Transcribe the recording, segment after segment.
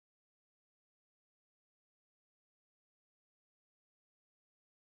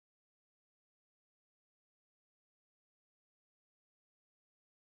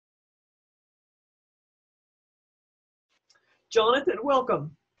Jonathan,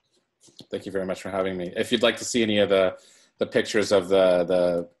 welcome. Thank you very much for having me. If you'd like to see any of the pictures of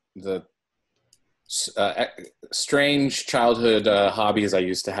the strange childhood hobbies I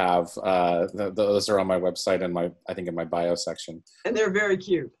used to have, those are on my website and I think in my bio section. And they're very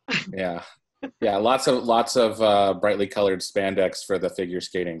cute. Yeah, yeah, lots of brightly colored spandex for the figure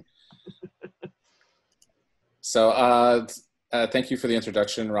skating. So thank you for the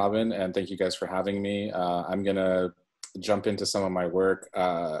introduction, Robin, and thank you guys for having me. I'm gonna jump into some of my work.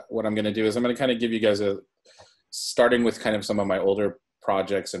 What I'm gonna do is I'm gonna kind of give you guys starting with kind of some of my older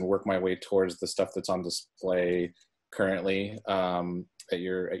projects and work my way towards the stuff that's on display currently at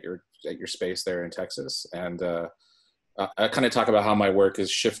your space there in Texas. And I kind of talk about how my work has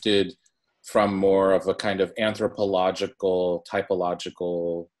shifted from more of a kind of anthropological,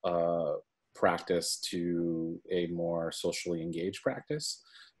 typological practice to a more socially engaged practice,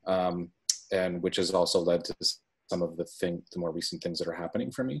 and which has also led to some of the more recent things that are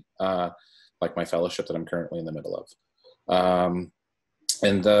happening for me, like my fellowship that I'm currently in the middle of.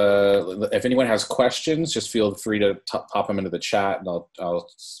 And if anyone has questions, just feel free to pop them into the chat, and I'll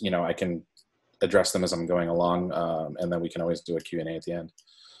I can address them as I'm going along, and then we can always do a Q&A at the end.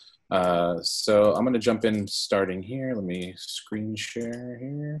 So I'm going to jump in starting here. Let me screen share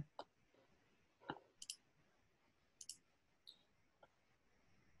here.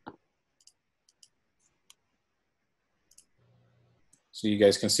 So you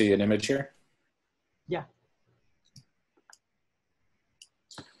guys can see an image here? Yeah.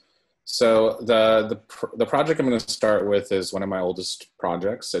 So the project I'm going to start with is one of my oldest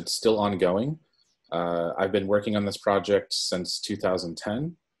projects. It's still ongoing. I've been working on this project since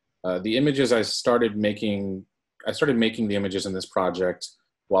 2010. The images I started making the images in this project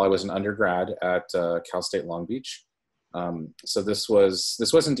while I was an undergrad at Cal State Long Beach. So this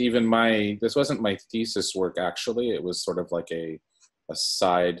wasn't my thesis work, actually. It was sort of like a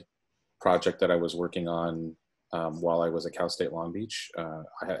side project that I was working on while I was at Cal State Long Beach.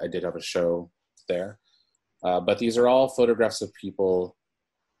 I did have a show there, but these are all photographs of people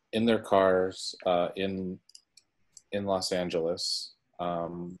in their cars in Los Angeles.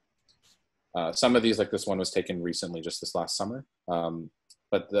 Some of these, like this one, was taken recently, just this last summer.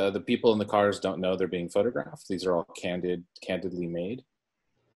 But the people in the cars don't know they're being photographed. These are all candidly made.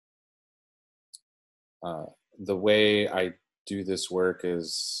 The way I do this work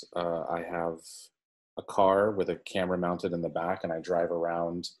is I have a car with a camera mounted in the back, and I drive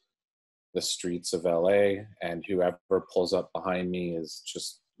around the streets of LA, and whoever pulls up behind me is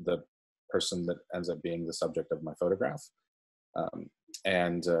just the person that ends up being the subject of my photograph.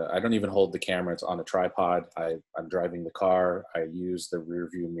 And I don't even hold the camera. It's on a tripod. I'm driving the car. I use the rear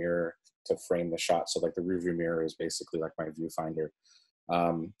view mirror to frame the shot. So like the rear view mirror is basically like my viewfinder.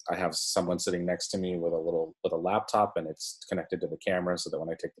 I have someone sitting next to me with a laptop, and it's connected to the camera so that when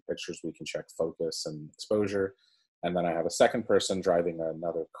I take the pictures, we can check focus and exposure. And then I have a second person driving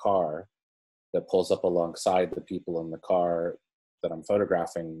another car that pulls up alongside the people in the car that I'm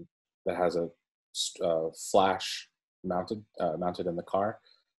photographing, that has a flash mounted in the car.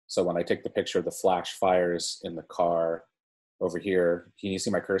 So when I take the picture, the flash fires in the car over here. Can you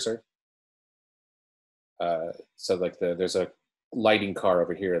see my cursor? So like there's a lighting car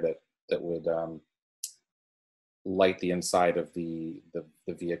over here that would light the inside of the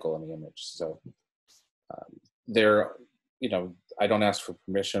vehicle in the image. So I don't ask for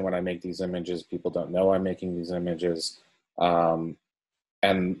permission when I make these images. People don't know I'm making these images.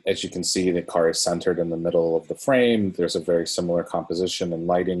 And as you can see, the car is centered in the middle of the frame. There's a very similar composition and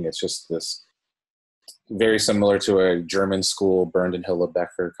lighting. It's just this very similar to a German school, Bernd and Hille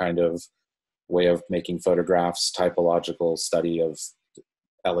Becker kind of way of making photographs, typological study of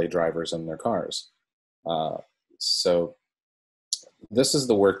LA drivers and their cars. So this is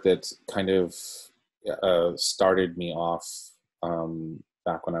the work that kind of started me off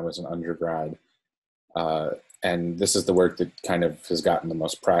back when I was an undergrad. And this is the work that kind of has gotten the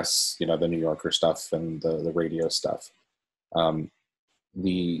most press, the New Yorker stuff and the radio stuff.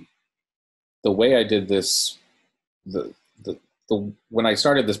 The way I did this, when I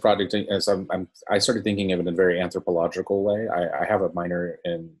started this project, I started thinking of it in a very anthropological way. I have a minor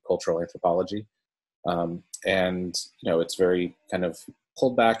in cultural anthropology, and it's very kind of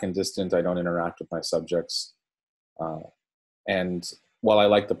pulled back and distant. I don't interact with my subjects, and while I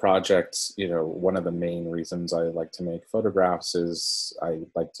like the project, one of the main reasons I like to make photographs is I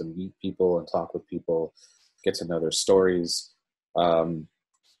like to meet people and talk with people, get to know their stories. So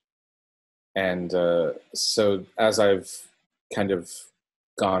as I've kind of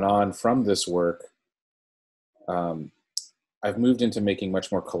gone on from this work, I've moved into making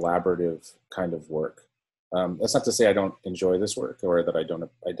much more collaborative kind of work. That's not to say I don't enjoy this work or that I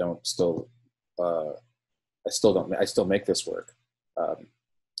still make this work.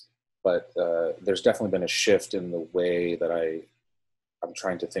 But there's definitely been a shift in the way that I'm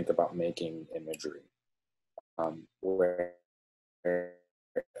trying to think about making imagery, where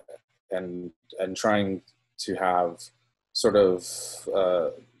and trying to have sort of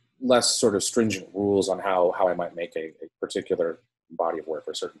less sort of stringent rules on how I might make a particular body of work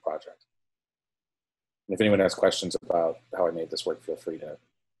or a certain project. And if anyone has questions about how I made this work, feel free to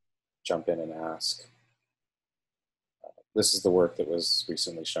jump in and ask. This is the work that was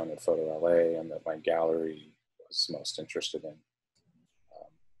recently shown at Photo LA and that my gallery was most interested in.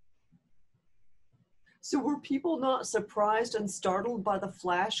 So were people not surprised and startled by the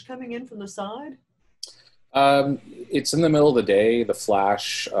flash coming in from the side? It's in the middle of the day, the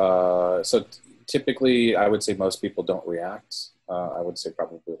flash. So typically I would say most people don't react. I would say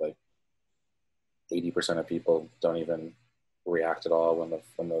probably like 80% of people don't even react at all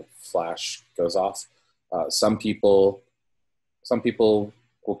when the flash goes off. Some people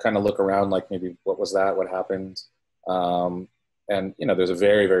will kind of look around like, maybe what was that? What happened? And, you know, there's a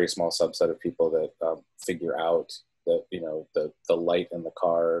very, very small subset of people that figure out that, you know, the light in the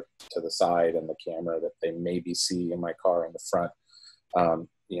car to the side and the camera that they maybe see in my car in the front,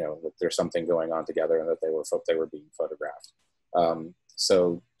 you know, that there's something going on together and that they were being photographed.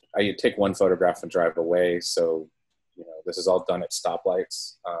 So I take one photograph and drive away. So, you know, this is all done at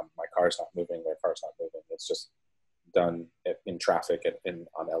stoplights. My car's not moving, their car's not moving. It's just done in traffic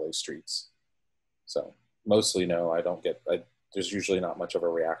on LA streets. So mostly no, there's usually not much of a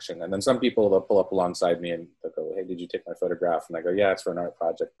reaction. And then some people, they'll pull up alongside me and they'll go, "Hey, did you take my photograph?" And I go, "Yeah, it's for an art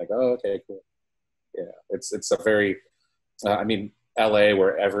project." And I go, "Oh, okay, cool." Yeah, it's a very, I mean, LA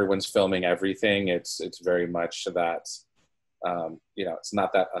where everyone's filming everything, it's very much that, you know, it's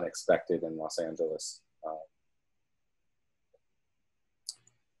not that unexpected in Los Angeles.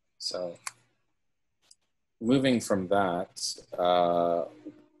 So moving from that,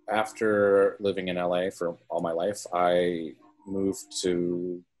 after living in LA for all my life, I moved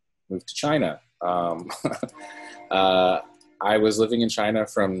to China. I was living in China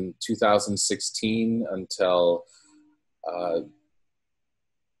from 2016 until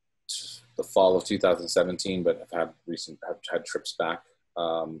the fall of 2017, but I've had trips back.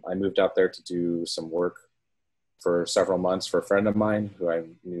 I moved out there to do some work for several months for a friend of mine who I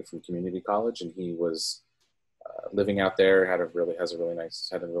knew from community college, and he was living out there, had a really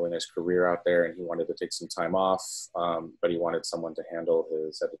nice career out there, and he wanted to take some time off, but he wanted someone to handle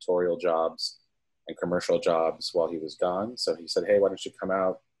his editorial jobs and commercial jobs while he was gone. So he said, "Hey, why don't you come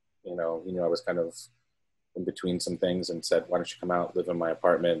out?" You know, he knew I was kind of in between some things and said, "Why don't you come out, live in my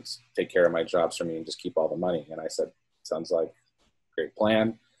apartment, take care of my jobs for me, and just keep all the money?" And I said, "Sounds like a great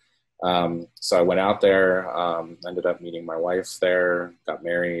plan." So I went out there, ended up meeting my wife there, got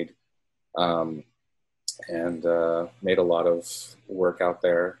married, and made a lot of work out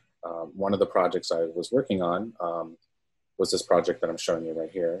there. One of the projects I was working on was this project that I'm showing you right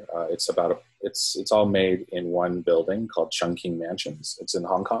here. It's all made in one building called Chungking Mansions. It's in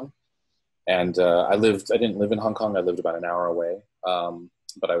Hong Kong. And I didn't live in Hong Kong. I lived about an hour away,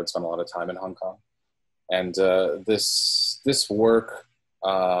 but I would spend a lot of time in Hong Kong. And this work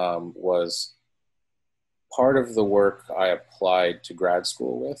was part of the work I applied to grad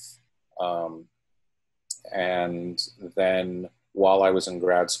school with. And then while I was in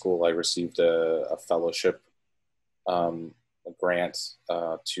grad school, I received a fellowship, a grant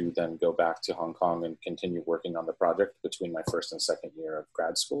to then go back to Hong Kong and continue working on the project between my first and second year of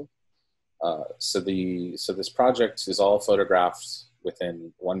grad school. So this project is all photographed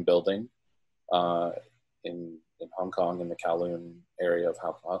within one building in Hong Kong, in the Kowloon area of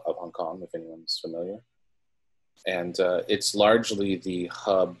Hong Kong, if anyone's familiar. And it's largely the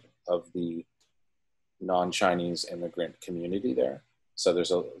hub of the non-Chinese immigrant community there. So there's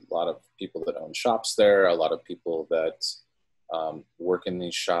a lot of people that own shops there, a lot of people that work in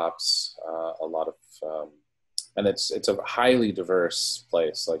these shops, a lot of, and it's a highly diverse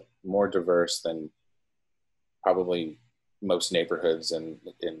place, like more diverse than probably most neighborhoods in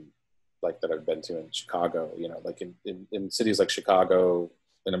like that I've been to in Chicago. You know, like in cities like Chicago,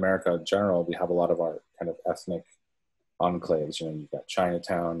 in America in general, we have a lot of our kind of ethnic enclaves. You know, you've got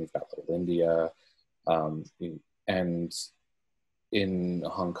Chinatown, you've got Little India, and in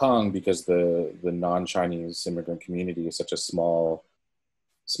Hong Kong, because the non-Chinese immigrant community is such a small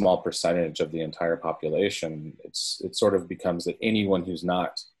percentage of the entire population, it sort of becomes that anyone who's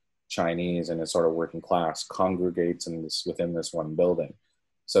not Chinese and is sort of working class congregates within this one building.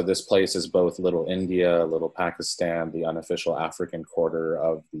 So this place is both Little India, Little Pakistan, the unofficial African quarter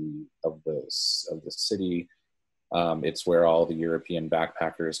of the city. It's where all the European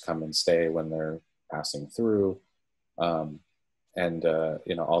backpackers come and stay when they're passing through, and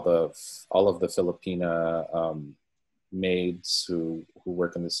you know, all of the Filipina maids who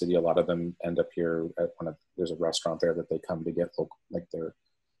work in the city. A lot of them end up here at there's a restaurant there that they come to get like their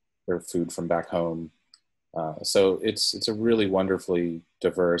food from back home. So it's a really wonderfully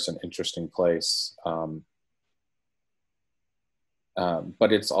diverse and interesting place.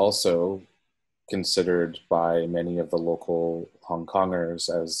 But it's also considered by many of the local Hong Kongers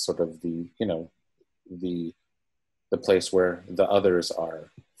as sort of the, you know, the place where the others are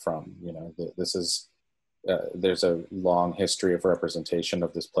from. You know, this is, there's a long history of representation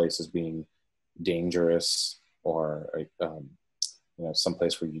of this place as being dangerous, or you know,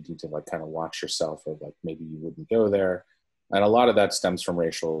 someplace where you need to like kind of watch yourself, or like maybe you wouldn't go there. And a lot of that stems from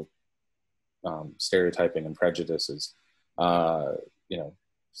racial stereotyping and prejudices. You know,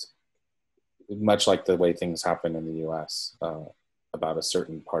 much like the way things happen in the US about a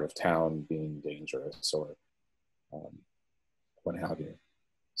certain part of town being dangerous, or what have you.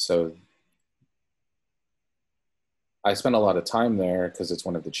 So I spent a lot of time there because it's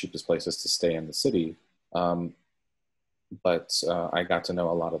one of the cheapest places to stay in the city. But I got to know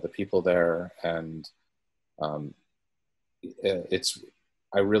a lot of the people there, and I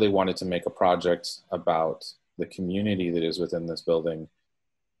really wanted to make a project about the community that is within this building,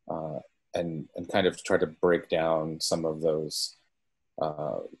 and kind of try to break down some of those,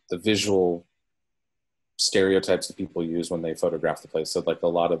 the visual stereotypes that people use when they photograph the place. So like a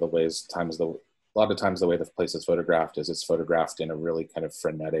lot of times the way the place is photographed is it's photographed in a really kind of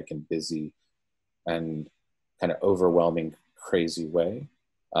frenetic and busy and kind of overwhelming, crazy way.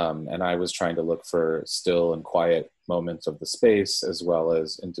 And I was trying to look for still and quiet moments of the space, as well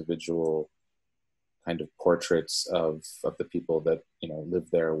as individual kind of portraits of the people that, you know,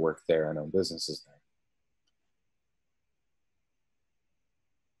 live there, work there, and own businesses there.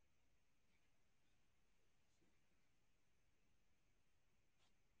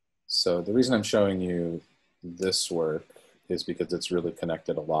 So the reason I'm showing you this work is because it's really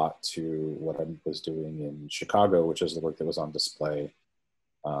connected a lot to what I was doing in Chicago, which is the work that was on display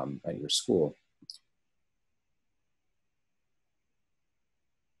at your school.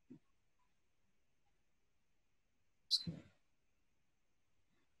 Just gonna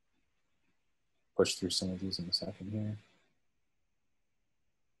push through some of these in a second here.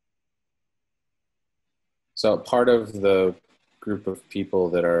 So part of the group of people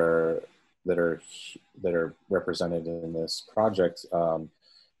that are represented in this project,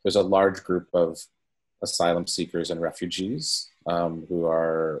 there's a large group of asylum seekers and refugees who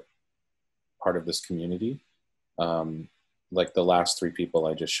are part of this community. Like the last three people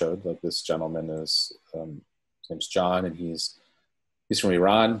I just showed, like this gentleman is, his name's John, and he's from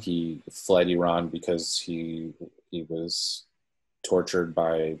Iran. He fled Iran because he was tortured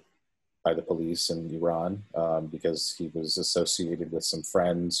by the police in Iran, because he was associated with some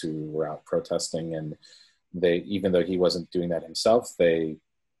friends who were out protesting, and they, even though he wasn't doing that himself, they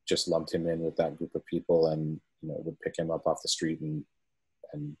just lumped him in with that group of people, and, you know, would pick him up off the street and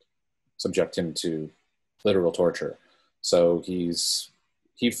subject him to literal torture. So he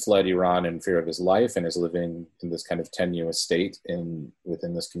fled Iran in fear of his life, and is living in this kind of tenuous state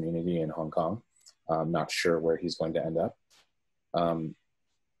within this community in Hong Kong. I'm not sure where he's going to end up.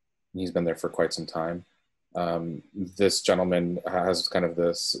 He's been there for quite some time. This gentleman has kind of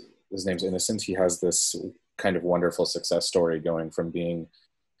this, his name's Innocent. He has this kind of wonderful success story, going from being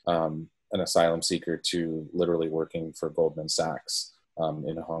an asylum seeker to literally working for Goldman Sachs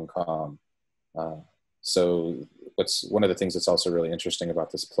in Hong Kong. So one of the things that's also really interesting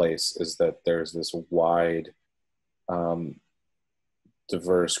about this place is that there's this wide,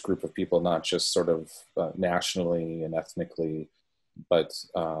 diverse group of people, not just sort of nationally and ethnically, but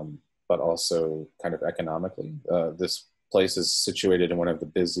also kind of economically. This place is situated in one of the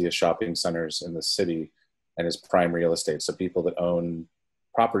busiest shopping centers in the city, and is prime real estate. So people that own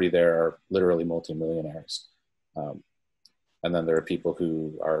property there are literally multimillionaires. And then there are people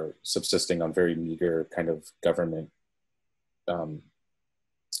who are subsisting on very meager kind of government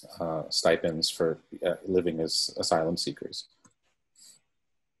stipends for living as asylum seekers.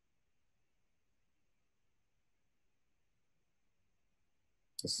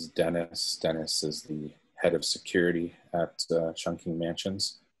 This is Dennis. Dennis is the head of security at Chungking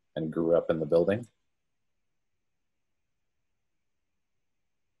Mansions and grew up in the building.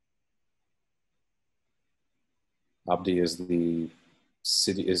 Abdi is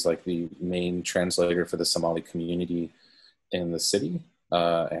like the main translator for the Somali community in the city.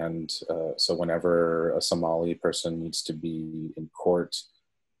 So whenever a Somali person needs to be in court,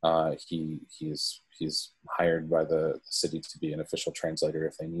 he's hired by the city to be an official translator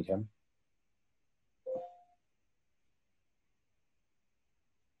if they need him.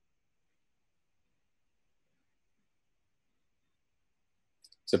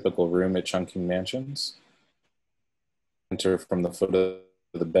 Typical room at Chungking Mansions. Enter from the foot of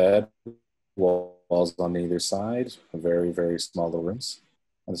the bed, walls on either side, very, very small little rooms.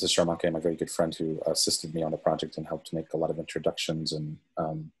 And this is Sharmake, my very good friend who assisted me on the project and helped make a lot of introductions and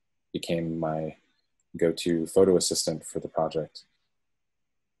became my go-to photo assistant for the project.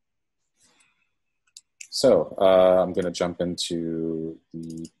 So I'm going to jump into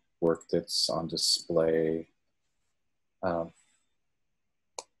the work that's on display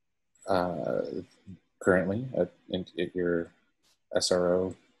currently at your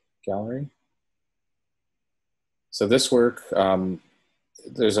SRO gallery. So this work,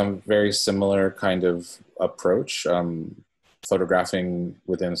 there's a very similar kind of approach, photographing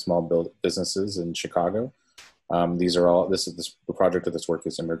within small businesses in Chicago. The project of this work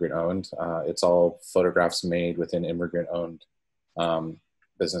is immigrant owned. It's all photographs made within immigrant owned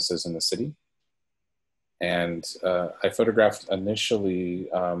businesses in the city. And I photographed initially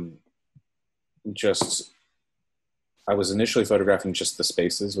I was initially photographing just the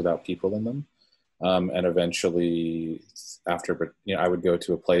spaces without people in them. And eventually after, I would go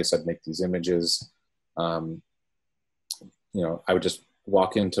to a place, I'd make these images. I would just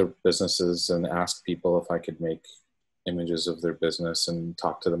walk into businesses and ask people if I could make images of their business and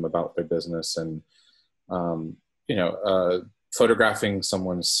talk to them about their business. And, photographing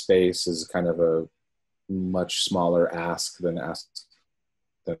someone's space is kind of a much smaller ask than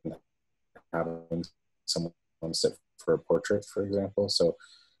having someone sit for a portrait, for example. So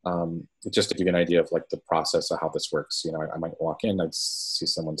just to give you an idea of like the process of how this works, I might walk in, I'd see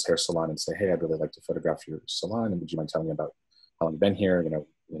someone's hair salon and say, hey, I'd really like to photograph your salon. And would you mind telling me about how long you've been here?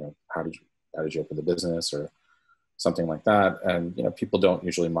 How did you open the business or something like that? And, people don't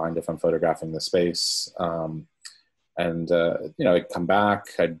usually mind if I'm photographing the space. I'd come back,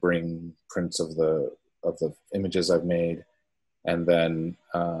 I'd bring prints of the images I've made. And then,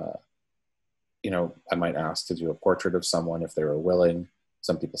 I might ask to do a portrait of someone if they were willing.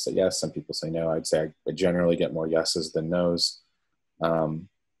 Some people say yes, some people say no. I'd say I generally get more yeses than nos.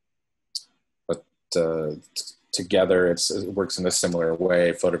 Together, it works in a similar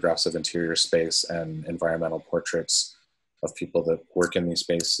way, photographs of interior space and environmental portraits of people that work in these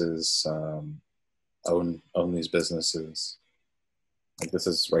spaces, own these businesses. Like this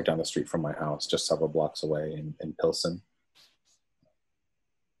is right down the street from my house, just several blocks away in Pilsen.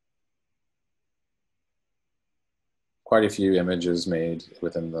 Quite a few images made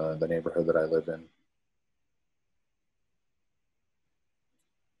within the neighborhood that I live in.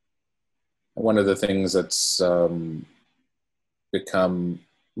 One of the things that's become,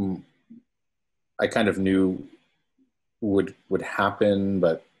 I kind of knew would happen,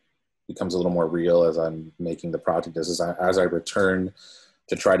 but becomes a little more real as I'm making the project as I return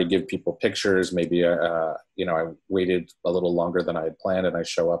to try to give people pictures. Maybe, I waited a little longer than I had planned and I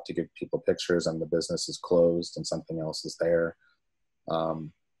show up to give people pictures and the business is closed and something else is there.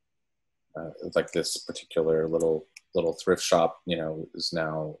 Like this particular little thrift shop, is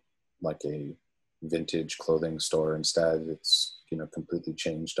now like a vintage clothing store instead. It's, completely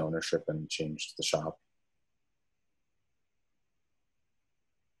changed ownership and changed the shop.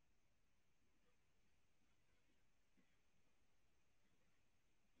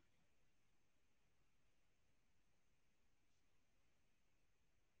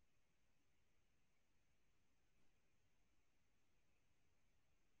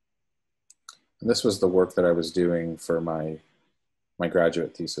 And this was the work that I was doing for my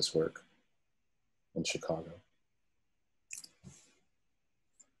graduate thesis work in Chicago.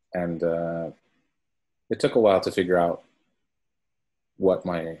 And it took a while to figure out what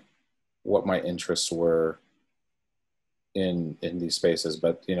my interests were in these spaces,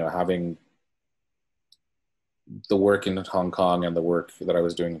 but having the work in Hong Kong and the work that I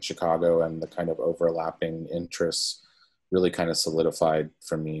was doing in Chicago and the kind of overlapping interests really kind of solidified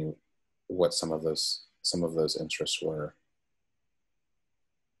for me what some of those interests were.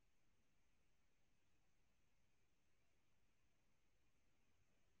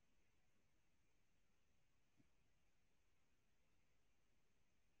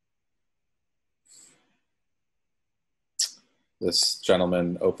 This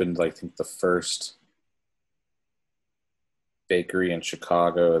gentleman opened, I think, the first bakery in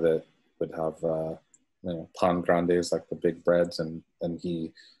Chicago that would have, pan grandes, like the big breads, and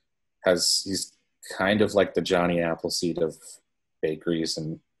he's kind of like the Johnny Appleseed of bakeries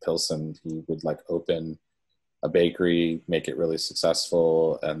in Pilsen. He would like open a bakery, make it really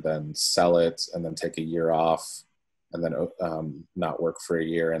successful, and then sell it, and then take a year off, and then not work for a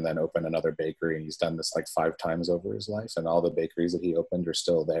year, and then open another bakery. And he's done this like 5 times over his life, and all the bakeries that he opened are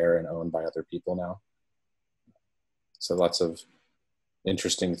still there and owned by other people now. So lots of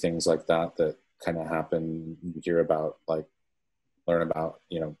interesting things like that that kind of happen. You hear about, like, learn about,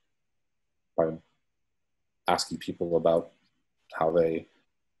 you know, by asking people about how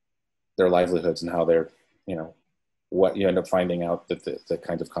their livelihoods and how they're, you know, what you end up finding out that the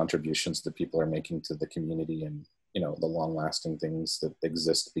kind of contributions that people are making to the community, and, you know, the long lasting things that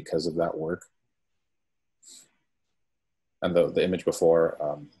exist because of that work. And the image before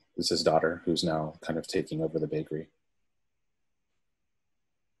is his daughter, who's now kind of taking over the bakery.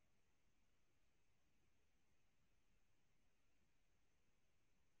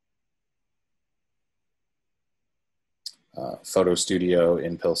 Photo studio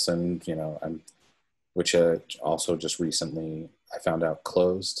in Pilsen, you know, which also just recently I found out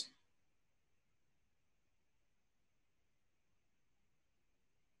closed.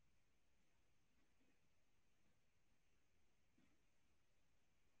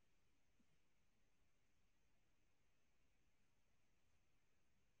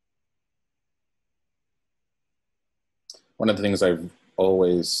 One of the things I've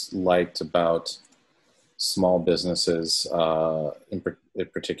always liked about small businesses, in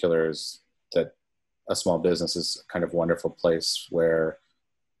particular, is that a small business is a kind of wonderful place where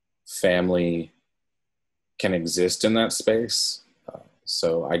family can exist in that space.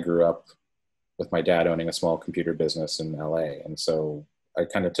 So I grew up with my dad owning a small computer business in LA. And so I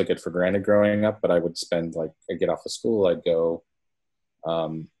kind of took it for granted growing up, but I would spend, like, I'd get off of school, I'd go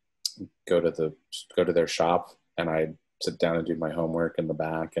to their shop, and I'd sit down and do my homework in the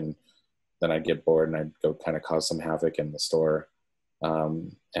back, and then I'd get bored and I'd go kind of cause some havoc in the store.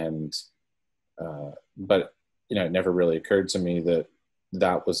 But, you know, it never really occurred to me that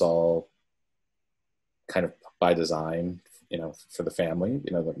that was all kind of by design, you know, for the family,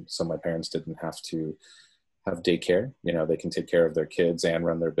 you know, so my parents didn't have to have daycare, you know, they can take care of their kids and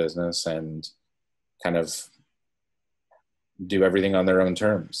run their business and kind of do everything on their own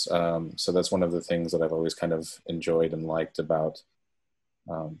terms. So that's one of the things that I've always kind of enjoyed and liked about,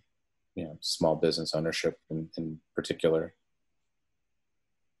 you know, small business ownership in particular.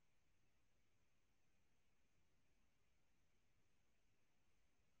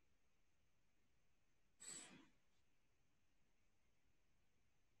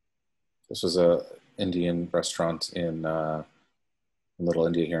 This was a Indian restaurant in Little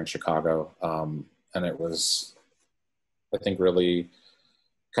India here in Chicago. And it was, I think, really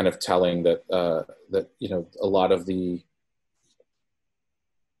kind of telling that, that, you know, a lot of the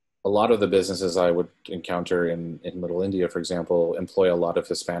businesses I would encounter in Little India, for example, employ a lot of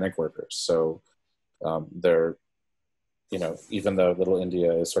Hispanic workers. So they're, you know, even though Little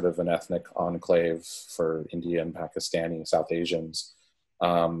India is sort of an ethnic enclave for Indian, Pakistani, South Asians,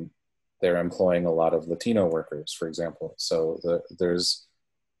 they're employing a lot of Latino workers, for example. So there's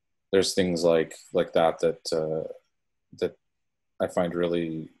things like that that I find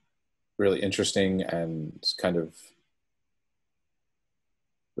really, really interesting and kind of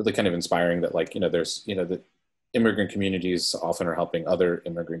inspiring, that, like, you know, there's, you know, the immigrant communities often are helping other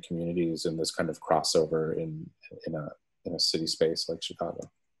immigrant communities in this kind of crossover in a city space like Chicago.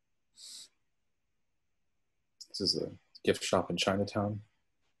 This is a gift shop in Chinatown.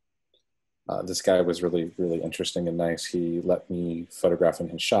 This guy was really, really interesting and nice. He let me photograph in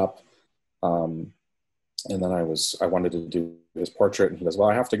his shop. And then I wanted to do his portrait, and he goes, well,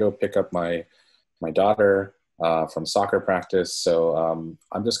 I have to go pick up my daughter from soccer practice. So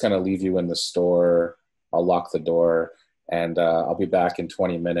I'm just going to leave you in the store. I'll lock the door, and I'll be back in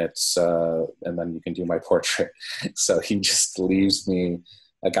 20 minutes. And then you can do my portrait. So he just leaves me,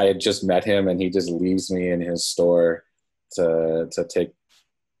 like, I had just met him, and he just leaves me in his store to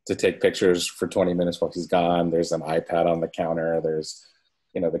take pictures for 20 minutes while he's gone. There's an iPad on the counter. There's,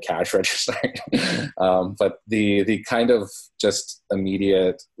 you know, the cash register. But the kind of just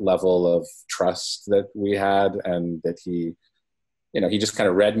immediate level of trust that we had, and that he, you know, he just kind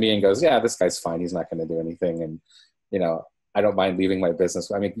of read me and goes, yeah, this guy's fine. He's not going to do anything. And, you know, I don't mind leaving my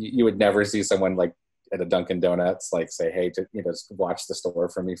business. I mean, you would never see someone like at a Dunkin' Donuts, like, say, hey, you know, just watch the store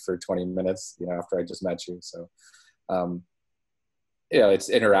for me for 20 minutes, you know, after I just met you. So, you know, it's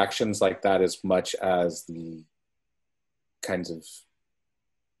interactions like that as much as the kinds of,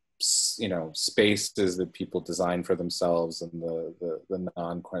 you know, spaces that people design for themselves, and the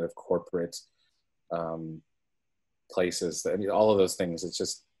non kind of corporate places. I mean, all of those things. It's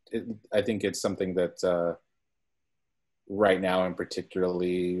just, I think it's something that right now, and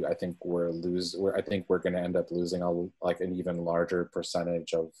particularly, I think I think we're going to end up losing like an even larger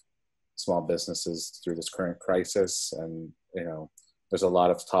percentage of small businesses through this current crisis. And, you know, there's a lot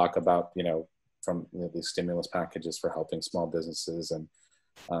of talk about, you know, from these stimulus packages for helping small businesses. And,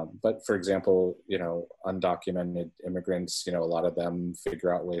 but for example, you know, undocumented immigrants, you know, a lot of them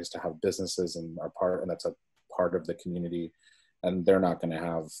figure out ways to have businesses and that's a part of the community. And they're not going to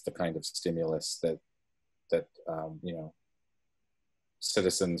have the kind of stimulus that you know,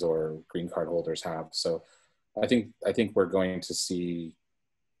 citizens or green card holders have. So I think we're going to see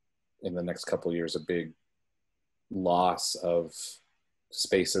in the next couple of years a big loss of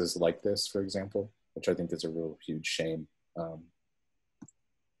spaces like this, for example, which I think is a real huge shame. I'm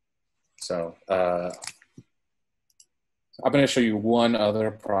going to show you one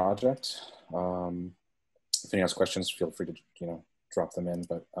other project. If anyone has questions, feel free to, you know, drop them in.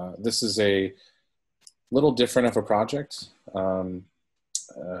 But this is a little different of a project, but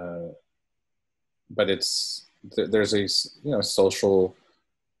there's a, you know, social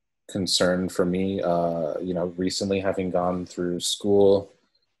concern for me. You know, recently having gone through school,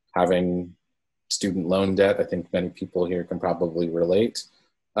 having student loan debt, I think many people here can probably relate.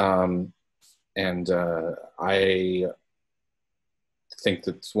 I think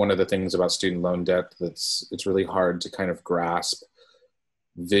that's one of the things about student loan debt it's really hard to kind of grasp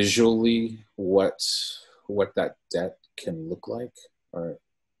visually what that debt can look like, or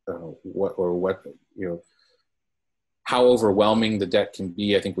what you know, how overwhelming the debt can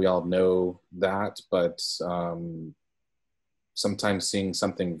be. I think we all know that, but sometimes seeing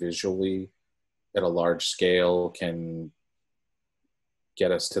something visually at a large scale can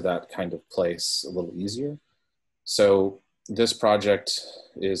get us to that kind of place a little easier. So this project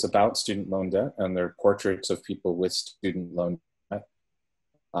is about student loan debt, and they're portraits of people with student loan debt.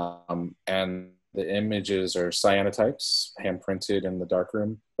 And the images are cyanotypes, hand printed in the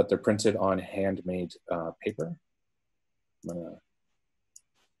darkroom, but they're printed on handmade paper.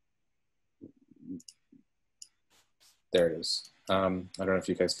 There it is. I don't know if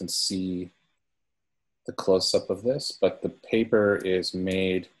you guys can see the close-up of this, but the paper is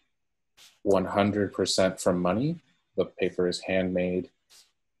made 100% from money. The paper is handmade,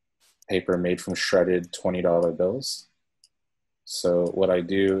 paper made from shredded $20 bills. So what I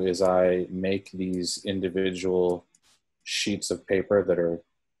do is I make these individual sheets of paper that are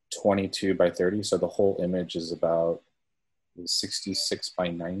 22 by 30. So the whole image is about 66 by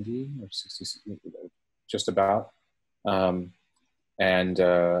 90 or 60, just about.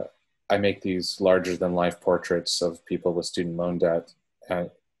 I make these larger than life portraits of people with student loan debt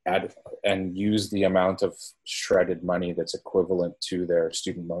and use the amount of shredded money that's equivalent to their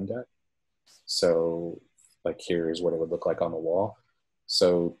student loan debt. So like here is what it would look like on the wall.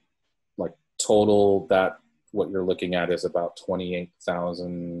 So like total, that what you're looking at is about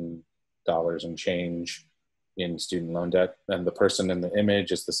 $28,000 and change in student loan debt. And the person in the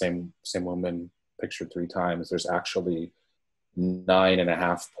image is the same woman pictured 3 times. There's actually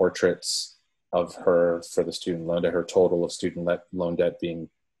 9.5 portraits of her for the student loan debt, her total of student loan debt being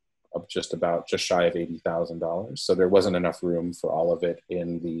of just shy of $80,000. So there wasn't enough room for all of it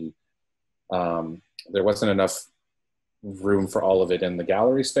in the, there wasn't enough room for all of it in the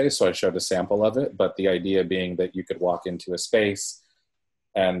gallery space. So I showed a sample of it, but the idea being that you could walk into a space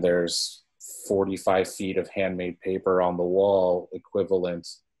and there's 45 feet of handmade paper on the wall equivalent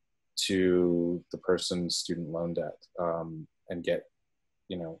to the person's student loan debt, and get,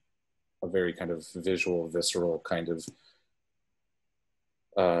 you know, a very kind of visual, visceral kind of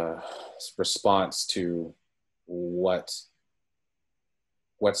response to what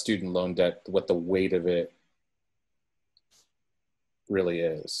student loan debt, what the weight of it really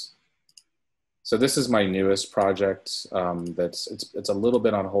is. So this is my newest project. It's a little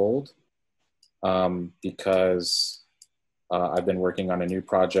bit on hold because I've been working on a new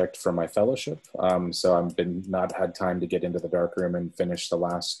project for my fellowship. So I've not had time to get into the darkroom and finish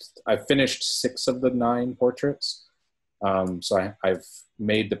I've finished 6 of the 9 portraits. So I've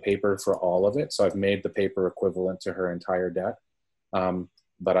made the paper for all of it. So I've made the paper equivalent to her entire debt.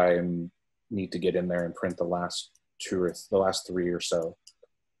 But I need to get in there and print the last 3 or so.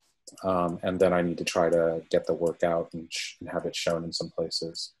 And then I need to try to get the work out and have it shown in some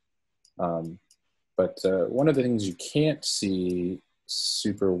places. But one of the things you can't see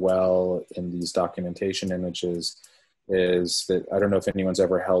super well in these documentation images is that, I don't know if anyone's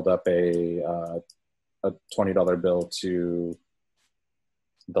ever held up a $20 bill to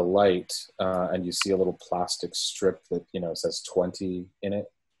the light and you see a little plastic strip that, you know, says 20 in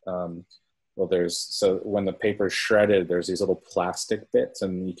it. So when the paper's shredded, there's these little plastic bits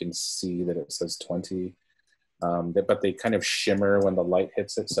and you can see that it says 20. but they kind of shimmer when the light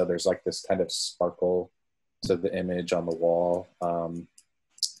hits it. So there's like this kind of sparkle to the image on the wall.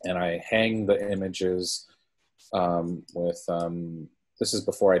 And I hang the images with, this is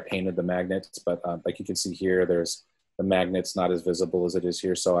before I painted the magnets, but like you can see here, there's the magnets not as visible as it is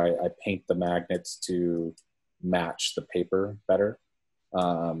here. So I paint the magnets to match the paper better.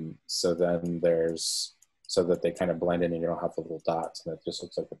 So that they kind of blend in and you don't have the little dots, and it just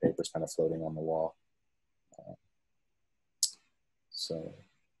looks like the paper's kind of floating on the wall.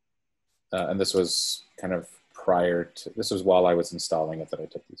 And this was kind of this was while I was installing it that I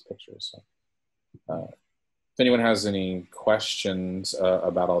took these pictures. So, if anyone has any questions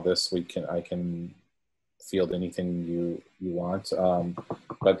about all this, I can field anything you want.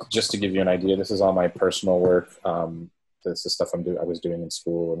 But just to give you an idea, this is all my personal work. This is stuff I was doing in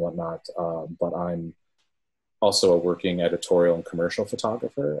school and whatnot. But I'm also a working editorial and commercial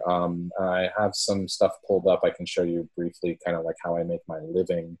photographer. I have some stuff pulled up I can show you briefly, kind of like how I make my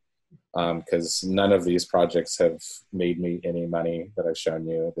living, because none of these projects have made me any money that I've shown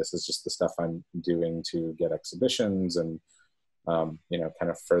you. This is just the stuff I'm doing to get exhibitions and, you know, kind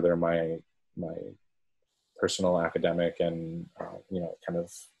of further my personal academic and, you know, kind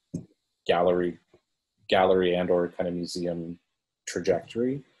of gallery and or kind of museum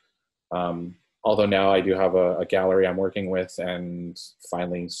trajectory. Although now I do have a gallery I'm working with, and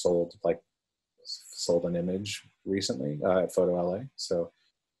finally sold an image recently at Photo LA. So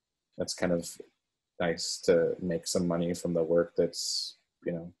that's kind of nice to make some money from the work that's,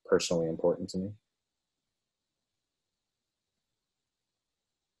 you know, personally important to me.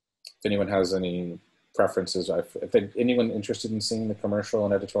 If anyone has any preferences, if anyone interested in seeing the commercial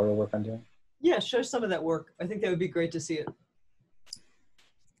and editorial work I'm doing. Yeah, show some of that work. I think that would be great to see it.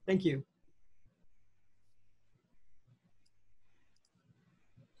 Thank you.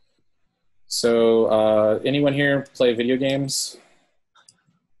 So anyone here play video games?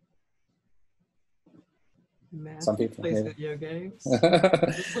 Matthew Some people plays maybe. video games.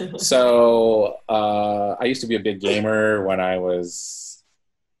 So I used to be a big gamer when I was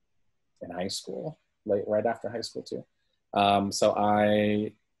in high school, right after high school too. So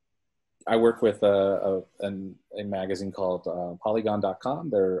I work with a magazine called Polygon.com.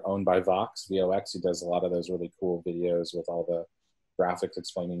 They're owned by Vox, VOX, who does a lot of those really cool videos with all the graphics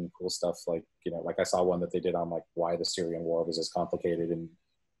explaining cool stuff. Like, you know, like I saw one that they did on like why the Syrian war was as complicated, and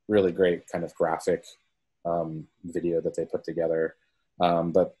really great kind of graphic video that they put together.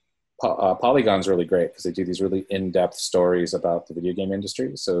 But Polygon's really great because they do these really in-depth stories about the video game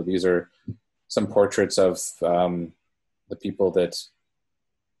industry. So these are some portraits of the people that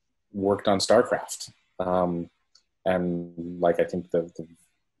worked on StarCraft. And like, I think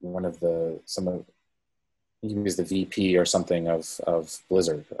he was the VP or something of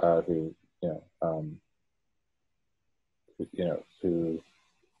Blizzard, who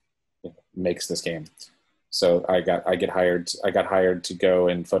makes this game. So I got hired to go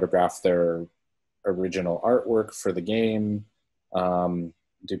and photograph their original artwork for the game,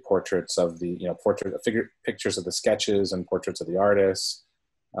 do portraits of the, you know, pictures of the sketches and portraits of the artists.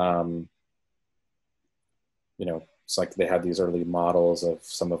 You know, it's like they had these early models of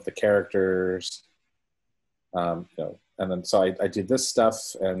some of the characters. You know, and then so I did this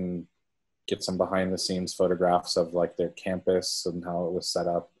stuff and get some behind the scenes photographs of like their campus and how it was set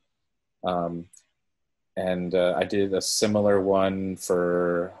up. And I did a similar one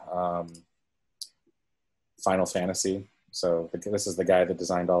for Final Fantasy. So this is the guy that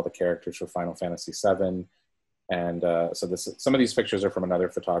designed all the characters for Final Fantasy VII. And so some of these pictures are from another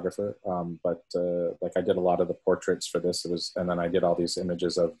photographer, but like I did a lot of the portraits for this. And then I did all these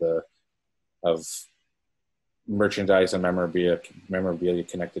images of merchandise and memorabilia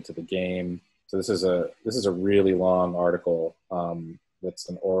connected to the game. So this is a really long article that's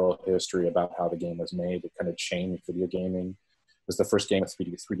an oral history about how the game was made. It kind of changed video gaming. It was the first game with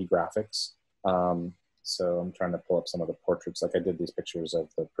 3D graphics. So I'm trying to pull up some of the portraits. Like I did these pictures of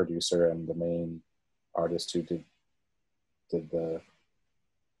the producer and the main artist who did the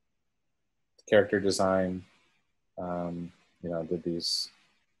character design. You know, did these.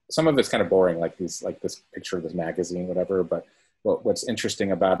 Some of it's kind of boring, like this picture of this magazine, whatever. But what's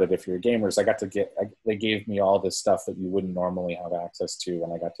interesting about it, if you're a gamer, is they gave me all this stuff that you wouldn't normally have access to,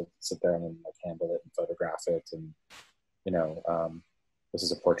 and I got to sit there and like handle it and photograph it. And you know, this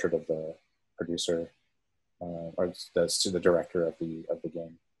is a portrait of the producer, or the director of the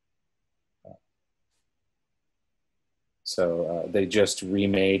game. So they just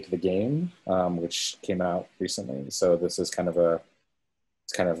remade the game, which came out recently. So this is kind of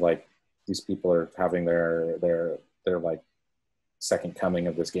it's kind of like these people are having their like second coming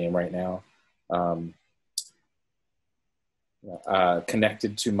of this game right now.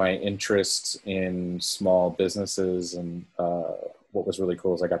 connected to my interest in small businesses. And what was really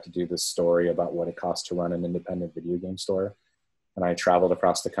cool is I got to do this story about what it costs to run an independent video game store. And I traveled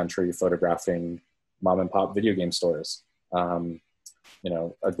across the country photographing mom and pop video game stores.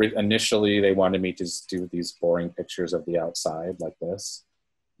 Initially they wanted me to just do these boring pictures of the outside like this.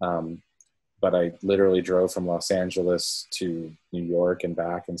 But I literally drove from Los Angeles to New York and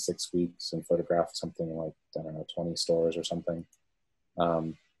back in 6 weeks and photographed something like, 20 stores or something.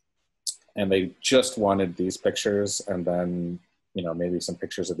 And they just wanted these pictures and then, maybe some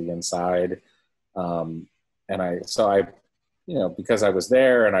pictures of the inside. Because I was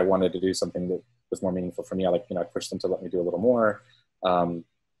there and I wanted to do something that was more meaningful for me, I pushed them to let me do a little more. Of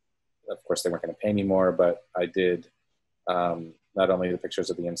course, they weren't going to pay me more, but I did not only the pictures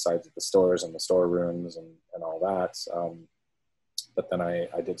of the insides of the stores and the storerooms and all that, but then I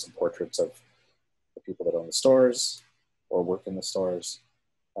did some portraits of the people that own the stores or work in the stores.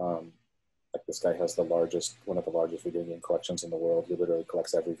 Like this guy has one of the largest video game collections in the world. He literally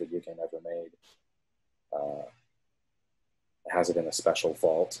collects every video game ever made. Has it in a special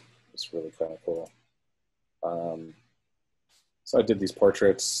vault. It's really kind of cool. So I did these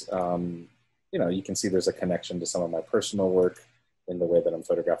portraits. You can see there's a connection to some of my personal work in the way that I'm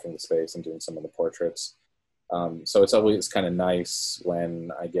photographing the space and doing some of the portraits. So it's always kind of nice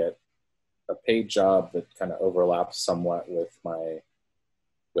when I get a paid job that kind of overlaps somewhat with my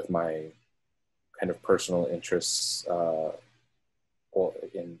kind of personal interests or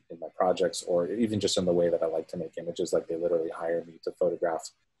in my projects, or even just in the way that I like to make images. Like they literally hire me to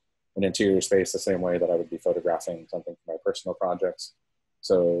photograph an interior space the same way that I would be photographing something for my personal projects.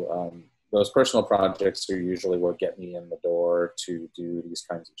 So those personal projects are usually what get me in the door to do these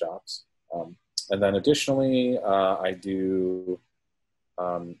kinds of jobs. And then additionally, I do,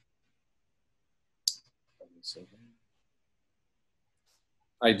 let me see here.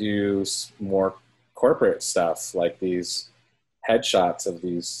 I do more corporate stuff, like these headshots of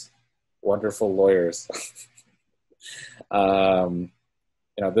these wonderful lawyers.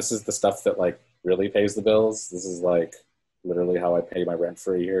 This is the stuff that like really pays the bills. This is like literally how I pay my rent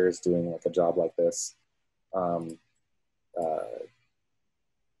for a year, is doing like a job like this.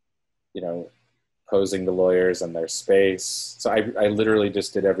 Posing the lawyers and their space. So I literally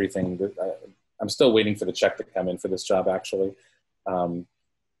just did everything that I'm still waiting for the check to come in for this job, actually.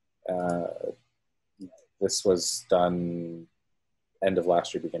 This was done end of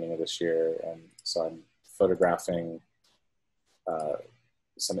last year, beginning of this year. And so I'm photographing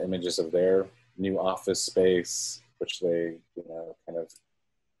some images of their new office space, which they, kind of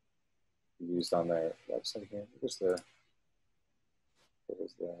used on their website here. This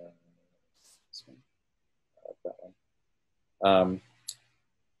one? That one.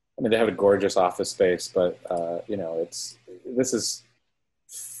 They have a gorgeous office space, but this is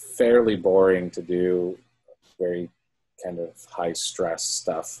fairly boring to do, very kind of high stress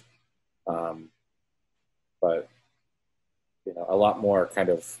stuff. But a lot more kind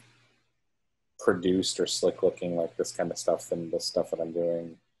of produced or slick looking like this kind of stuff than the stuff that I'm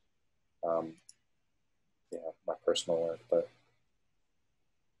doing, my personal work. But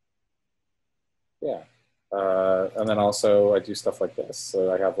yeah. And then also I do stuff like this.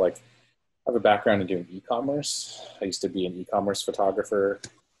 So I have a background in doing e-commerce. I used to be an e-commerce photographer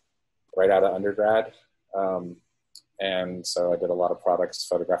right out of undergrad. And so I did a lot of products,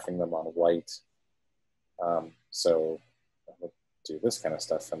 photographing them on white. So I would do this kind of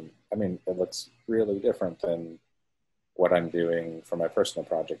stuff. And it looks really different than what I'm doing for my personal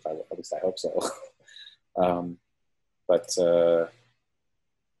project. At least I hope so. But a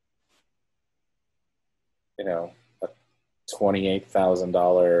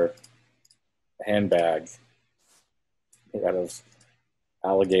 $28,000 handbag made out of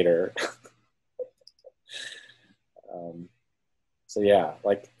alligator. So yeah,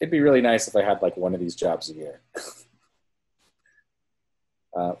 it'd be really nice if I had one of these jobs a year.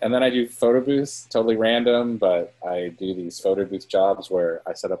 And then I do photo booths, totally random, but I do these photo booth jobs where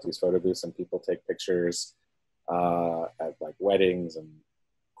I set up these photo booths and people take pictures at weddings and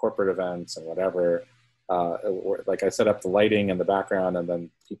corporate events and whatever. I set up the lighting in the background, and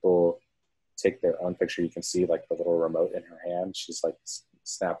then people take their own picture. You can see the little remote in her hand. She's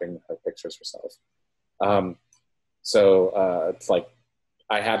snapping her pictures herself. So it's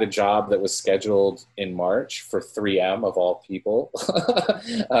I had a job that was scheduled in March for 3M of all people,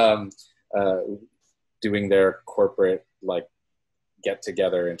 doing their corporate get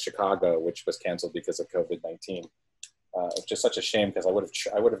together in Chicago, which was canceled because of COVID-19. It's just such a shame, because I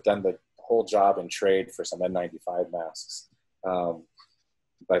would have done the whole job in trade for some N95 masks.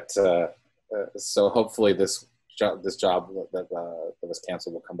 So hopefully this this job that was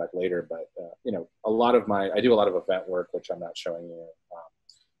canceled will come back later. But you know, I do a lot of event work, which I'm not showing you.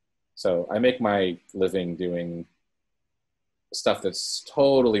 So I make my living doing stuff that's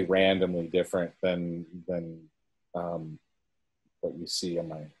totally randomly different than what you see on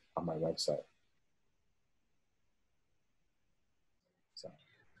my website.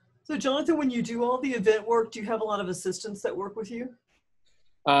 So Jonathan, when you do all the event work, do you have a lot of assistants that work with you?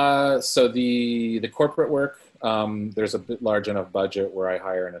 So the corporate work, there's a bit large enough budget where I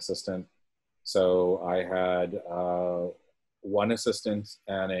hire an assistant. So I had one assistant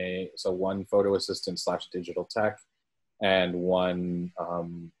and one photo assistant / digital tech, and one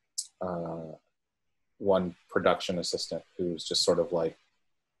production assistant who's just sort of like,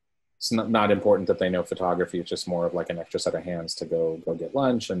 it's not important that they know photography. It's just more of like an extra set of hands to go get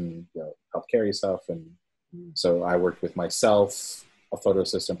lunch and, you know, help carry stuff. And so I worked with myself, a photo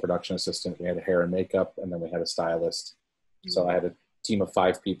assistant, production assistant. We had a hair and makeup, and then we had a stylist. So I had a team of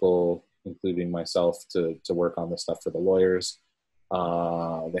 5 people, including myself, to work on the stuff for the lawyers.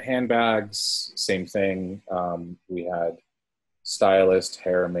 The handbags, same thing. We had stylist,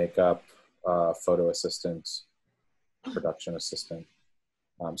 hair and makeup, photo assistant, production assistant.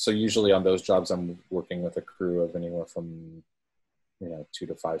 So usually on those jobs, I'm working with a crew of anywhere from, you know, 2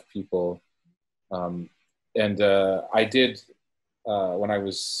 to 5 people. I did, when I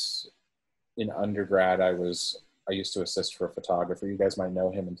was in undergrad, I used to assist for a photographer. You guys might know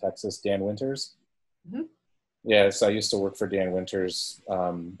him in Texas, Dan Winters. Mm-hmm. Yeah, so I used to work for Dan Winters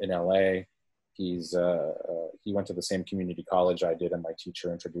in LA. He went to the same community college I did, and my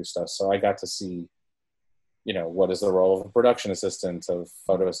teacher introduced us. So I got to see, you know, what is the role of a production assistant, of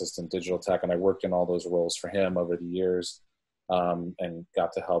photo assistant, digital tech, and I worked in all those roles for him over the years, and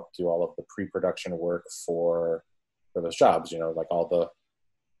got to help do all of the pre-production work for those jobs, you know, like all the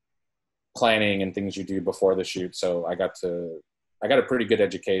planning and things you do before the shoot. So I got a pretty good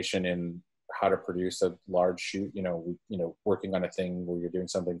education in how to produce a large shoot, you know, working on a thing where you're doing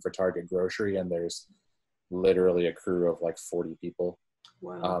something for Target grocery and there's literally a crew of like 40 people.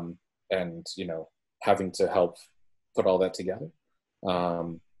 Wow. And, you know, having to help put all that together.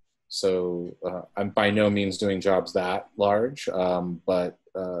 So I'm by no means doing jobs that large, but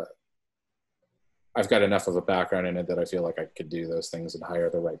I've got enough of a background in it that I feel like I could do those things and hire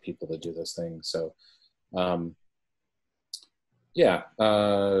the right people to do those things. So, yeah,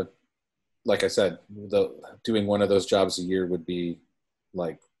 like I said, doing one of those jobs a year would be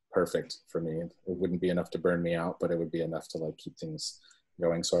like perfect for me. It wouldn't be enough to burn me out, but it would be enough to like keep things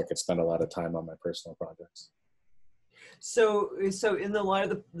going so I could spend a lot of time on my personal projects. So in the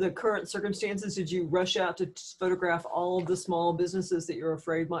light of the current circumstances, did you rush out to photograph all of the small businesses that you're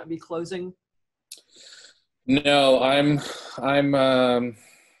afraid might be closing? No, I'm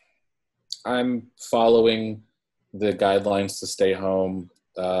following the guidelines to stay home.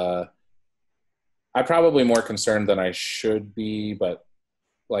 I'm probably more concerned than I should be, but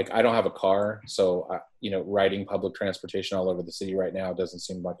like I don't have a car, so you know, riding public transportation all over the city right now doesn't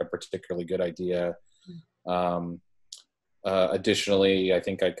seem like a particularly good idea. Additionally, I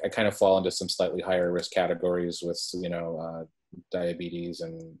think I kind of fall into some slightly higher risk categories with, you know, diabetes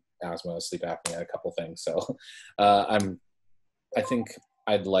and asthma, sleep apnea, a couple things. So I think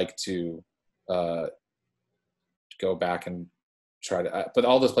I'd like to go back and try to, but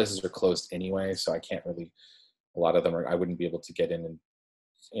all those places are closed anyway, so I can't really, a lot of them I wouldn't be able to get in, and,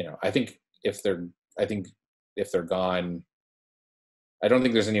 you know, I think if they're gone, I don't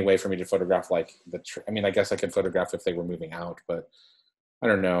think there's any way for me to photograph like I mean, I guess I could photograph if they were moving out, but I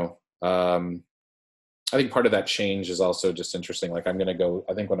don't know. I think part of that change is also just interesting. Like I think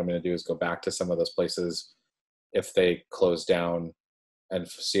what I'm going to do is go back to some of those places if they close down and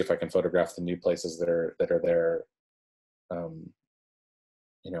see if I can photograph the new places that are there.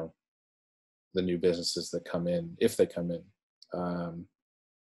 You know, the new businesses that come in, if they come in.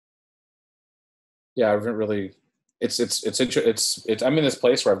 Yeah, I haven't really, I'm in this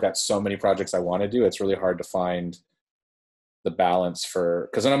place where I've got so many projects I want to do. It's really hard to find the balance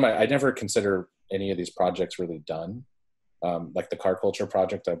because I never consider any of these projects really done. Like the car culture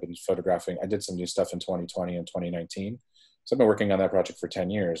project I've been photographing, I did some new stuff in 2020 and 2019. So I've been working on that project for 10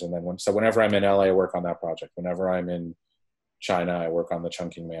 years. And then whenever I'm in LA, I work on that project. Whenever I'm in China, I work on the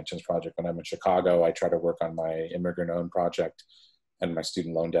Chungking Mansions project. When I'm in Chicago, I try to work on my immigrant-owned project and my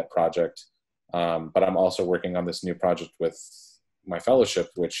student loan debt project. But I'm also working on this new project with my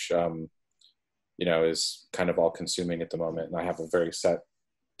fellowship, which, you know, is kind of all consuming at the moment. And I have a very set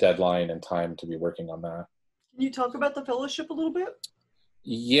deadline and time to be working on that. Can you talk about the fellowship a little bit?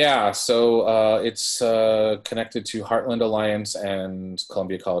 Yeah, so it's connected to Heartland Alliance and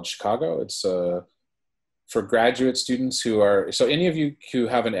Columbia College Chicago. It's for graduate students who are, so any of you who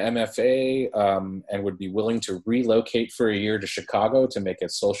have an MFA and would be willing to relocate for a year to Chicago to make a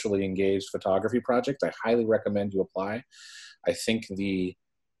socially engaged photography project, I highly recommend you apply. I think the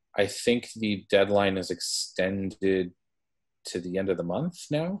deadline is extended to the end of the month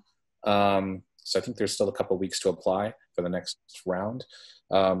now. So I think there's still a couple of weeks to apply for the next round.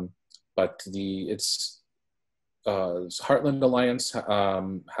 But Heartland Alliance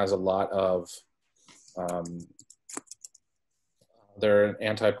has a lot of, they're an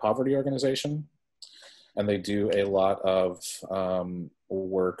anti-poverty organization, and they do a lot of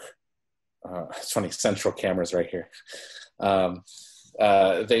work. It's funny, central cameras right here.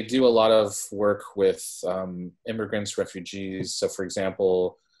 They do a lot of work with immigrants, refugees. So for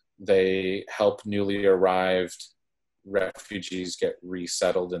example, they help newly arrived refugees get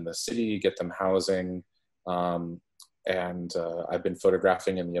resettled in the city, get them housing. And I've been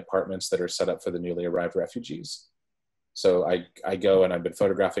photographing in the apartments that are set up for the newly arrived refugees. So I go and I've been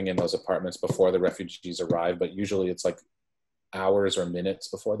photographing in those apartments before the refugees arrive, but usually it's like hours or minutes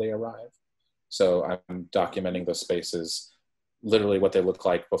before they arrive. So I'm documenting those spaces, literally what they look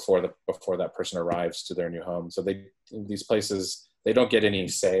like before that person arrives to their new home. So these places, they don't get any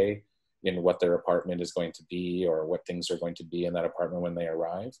say in what their apartment is going to be or what things are going to be in that apartment when they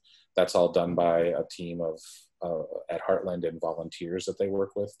arrive. That's all done by a team of at Heartland and volunteers that they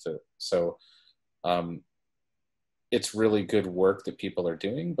work with. It's really good work that people are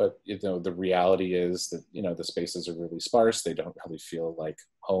doing, but the reality is that the spaces are really sparse. They don't really feel like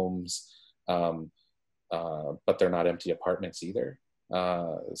homes, but they're not empty apartments either.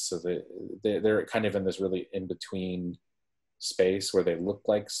 So they're kind of in this really in-between space where they look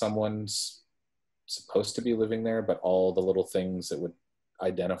like someone's supposed to be living there, but all the little things that would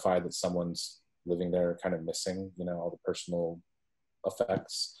identify that someone's living there are kind of missing, all the personal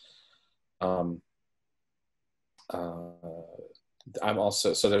effects.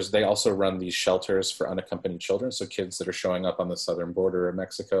 They also run these shelters for unaccompanied children, so kids that are showing up on the southern border of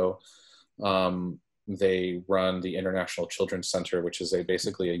Mexico. They run the International Children's Center, which is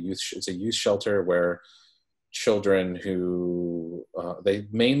basically a youth shelter where children who they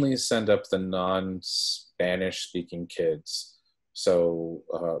mainly send up the non-Spanish speaking kids. So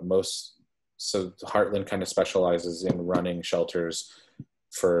Heartland kind of specializes in running shelters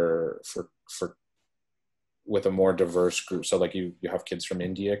for with a more diverse group. So like you have kids from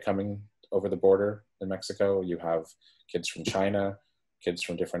India coming over the border in Mexico, you have kids from China, kids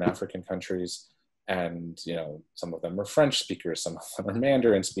from different African countries, and some of them are French speakers, some of them are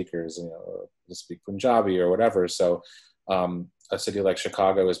Mandarin speakers, they speak Punjabi or whatever. So a city like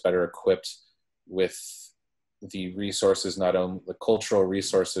Chicago is better equipped with the resources, not only the cultural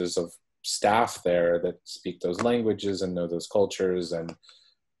resources of staff there that speak those languages and know those cultures and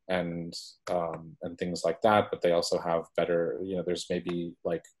things like that, but they also have better, there's maybe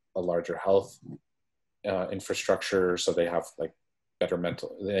like a larger health infrastructure, so they have like better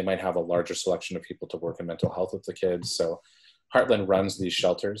they might have a larger selection of people to work in mental health with the kids. So Heartland runs these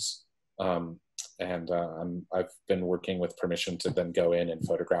shelters, and I've been working with permission to then go in and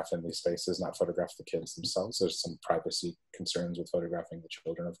photograph in these spaces, not photograph the kids themselves. There's some privacy concerns with photographing the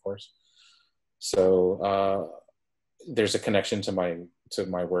children, of course. So there's a connection to my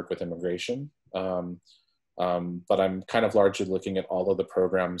work with immigration, but I'm kind of largely looking at all of the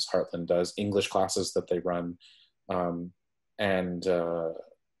programs Heartland does, English classes that they run, and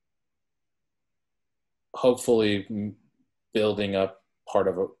hopefully building up part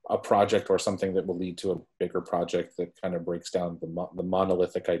of a project or something that will lead to a bigger project that kind of breaks down the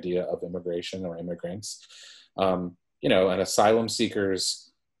monolithic idea of immigration or immigrants. An asylum seeker's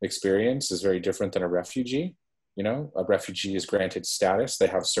experience is very different than a refugee. A refugee is granted status. They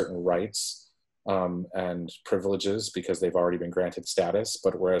have certain rights and privileges because they've already been granted status.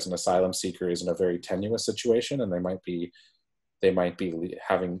 But whereas an asylum seeker is in a very tenuous situation, and they might be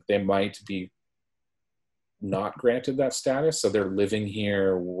not granted that status. So they're living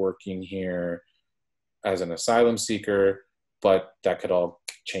here, working here as an asylum seeker, but that could all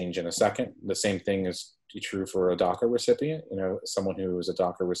change in a second. The same thing is true for a DACA recipient. Someone who is a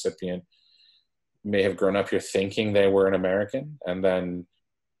DACA recipient may have grown up here thinking they were an American, and then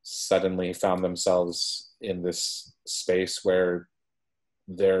suddenly found themselves in this space where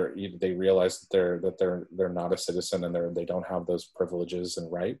they realize that they're not a citizen, and they don't have those privileges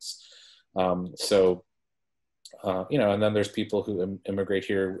and rights. And then there's people who immigrate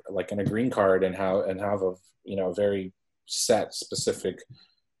here like in a green card and have a very set specific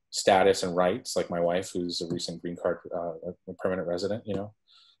status and rights, like my wife, who's a recent green card, a permanent resident.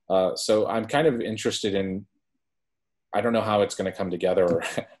 So I'm kind of interested in I don't know how it's going to come together or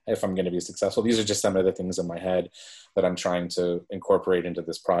if I'm going to be successful. These are just some of the things in my head that I'm trying to incorporate into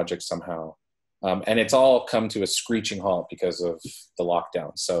this project somehow. And it's all come to a screeching halt because of the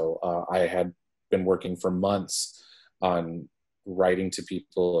lockdown. So I had been working for months on writing to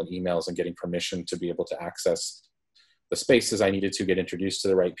people and emails and getting permission to be able to access the spaces I needed to get introduced to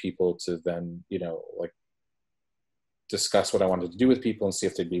the right people to then, like discuss what I wanted to do with people and see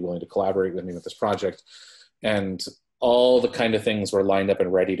if they'd be willing to collaborate with me with this project. And all the kind of things were lined up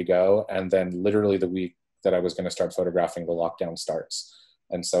and ready to go. And then literally the week that I was going to start photographing, the lockdown starts.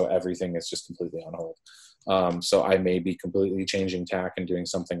 And so everything is just completely on hold. So I may be completely changing tack and doing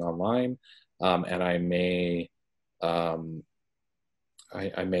something online. And I may have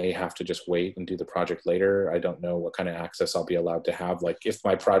to just wait and do the project later. I don't know what kind of access I'll be allowed to have. Like if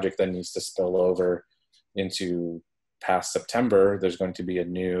my project then needs to spill over into past September, there's going to be a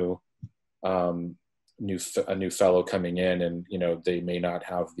new fellow coming in, and they may not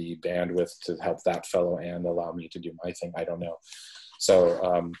have the bandwidth to help that fellow and allow me to do my thing. I don't know.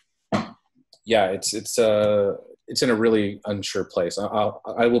 So yeah, it's in a really unsure place.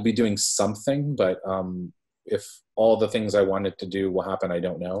 I will be doing something, but if all the things I wanted to do will happen, I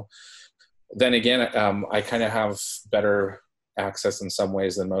don't know. Then again, I kind of have better access in some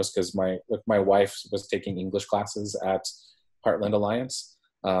ways than most because my wife was taking English classes at Heartland Alliance,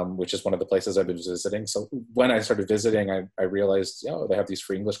 which is one of the places I've been visiting. So when I started visiting, I realized, they have these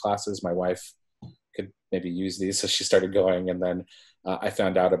free English classes. My wife could maybe use these. So she started going, and then I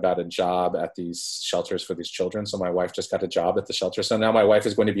found out about a job at these shelters for these children. So my wife just got a job at the shelter. So now my wife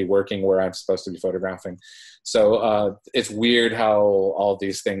is going to be working where I'm supposed to be photographing. So it's weird how all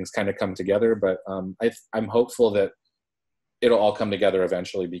these things kind of come together, but I'm hopeful that it'll all come together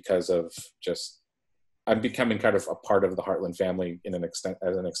eventually because of just, I'm becoming kind of a part of the Heartland family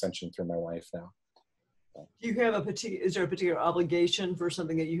as an extension through my wife now. Do you have is there a particular obligation for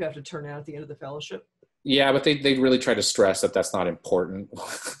something that you have to turn out at the end of the fellowship? Yeah, but they really try to stress that that's not important,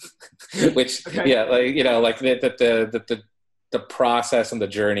 which, okay. Yeah, like that the process and the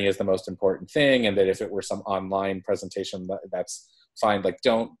journey is the most important thing. And that if it were some online presentation, that's fine. Like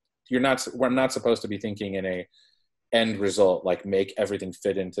we're not supposed to be thinking in a end result, like make everything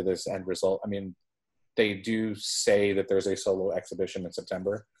fit into this end result. I mean, they do say that there's a solo exhibition in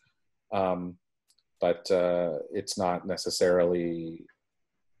September, but it's not necessarily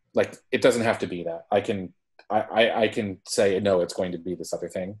like, it doesn't have to be that. I can say, no, it's going to be this other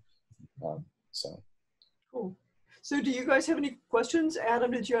thing. So. Cool. So do you guys have any questions?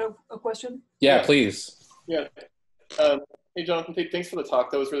 Adam, did you have a question? Yeah, please. Yeah. Hey, Jonathan, thanks for the talk.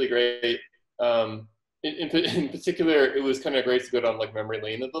 That was really great. In particular, it was kind of great to go down like memory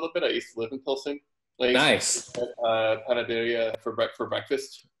lane a little bit. I used to live in Pilsen. Nice. At Panaderia for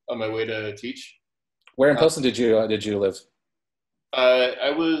breakfast on my way to teach. Where in Pilsen did you live?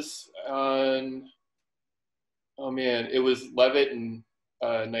 I was on, it was Levitt and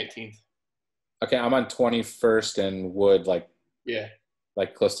 19th. Okay, I'm on 21st and Wood, like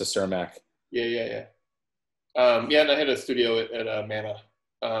close to Cermak. Yeah. And I had a studio at Mana.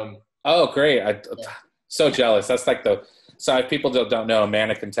 Oh, great! So jealous. That's like so if people don't know,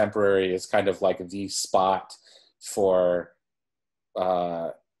 Mana Contemporary is kind of like the spot for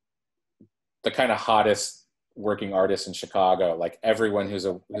the kind of hottest working artists in Chicago. Like everyone who's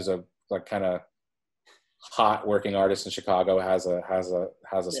a like kind of hot working artist in Chicago has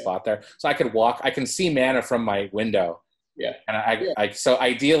a spot there. So I can see Mana from my window. Yeah. And so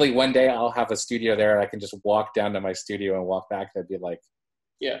ideally one day I'll have a studio there and I can just walk down to my studio and walk back. That'd be like,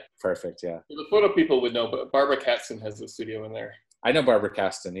 perfect. Yeah. The photo people would know, but Barbara Katzen has a studio in there. I know Barbara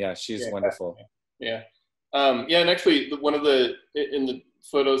Katzen. Yeah. She's wonderful. Yeah. And actually in the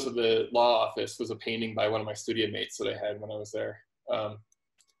photos of the law office was a painting by one of my studio mates that I had when I was there,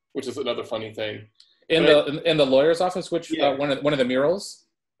 which is another funny thing. In the lawyer's office, which one of the murals?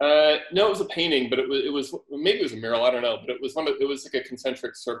 No, it was a painting, but it was maybe it was a mural. I don't know, but it was like a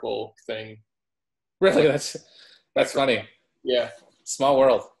concentric circle thing. Really, that's funny. Yeah, small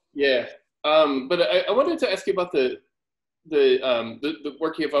world. Yeah, but I wanted to ask you about the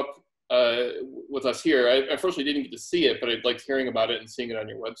work you have up with us here. I unfortunately didn't get to see it, but I liked hearing about it and seeing it on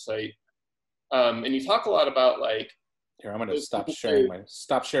your website. And you talk a lot about like. Here, I'm going to stop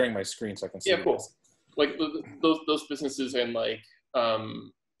sharing my screen so I can see. Yeah, cool. This. Like those businesses and like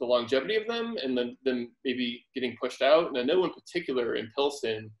the longevity of them, and then maybe getting pushed out. And I know in particular in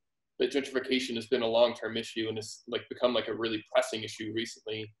Pilsen that gentrification has been a long-term issue and has like become like a really pressing issue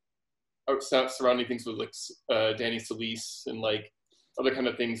recently, surrounding things with like Danny Solis and like other kind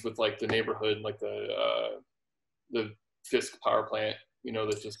of things with like the neighborhood, like the Fisk power plant,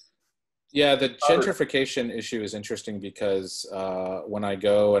 that's just Yeah, the gentrification issue is interesting because when I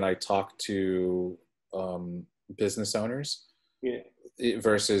go and I talk to business owners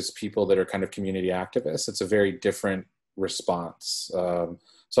versus people that are kind of community activists, it's a very different response. So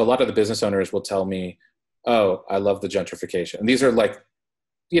a lot of the business owners will tell me, "Oh, I love the gentrification," and these are like,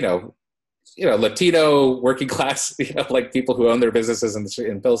 you know, Latino working class, like people who own their businesses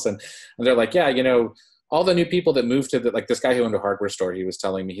in Pilsen, and they're like, "Yeah, all the new people that moved to like this guy who owned a hardware store, he was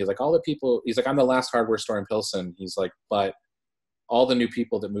telling me, he's like, all the people, he's like, I'm the last hardware store in Pilsen. He's like, but all the new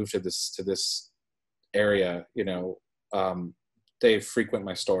people that moved to this area, they frequent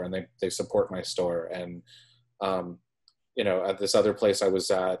my store and they support my store. And, at this other place I was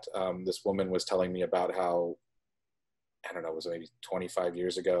at, this woman was telling me about how, I don't know, it was maybe 25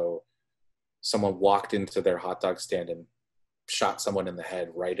 years ago, someone walked into their hot dog stand and shot someone in the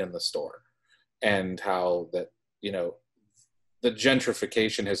head right in the store. And how that, the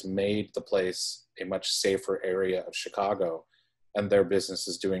gentrification has made the place a much safer area of Chicago, and their business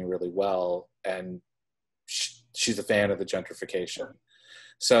is doing really well. And she's a fan of the gentrification.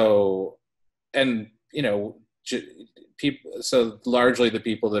 So, and, people, so largely the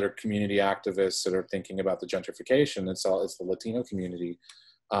people that are community activists that are thinking about the gentrification, it's the Latino community.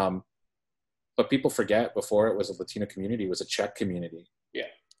 But people forget, before it was a Latino community, it was a Czech community. Yeah.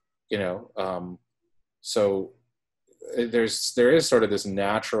 So there is sort of this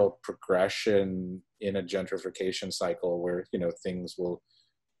natural progression in a gentrification cycle where, things will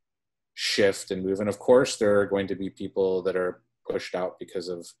shift and move. And of course, there are going to be people that are pushed out because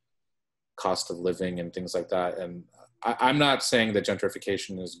of cost of living and things like that. And I'm not saying that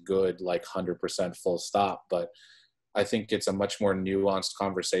gentrification is good, like 100% full stop, but I think it's a much more nuanced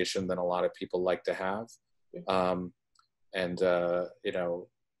conversation than a lot of people like to have.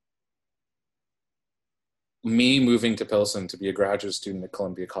 Me moving to Pilsen to be a graduate student at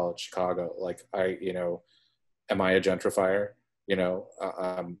Columbia College Chicago, like am I a gentrifier? Am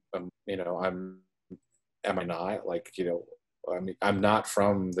I not? Like, I'm not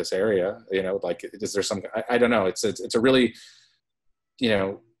from this area, like, is there some, I don't know. It's a really,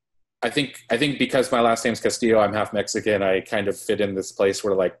 I think because my last name's Castillo, I'm half Mexican. I kind of fit in this place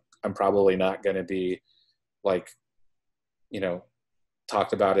where, like, I'm probably not going to be, like,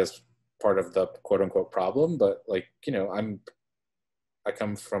 talked about as part of the quote unquote problem, but, like, I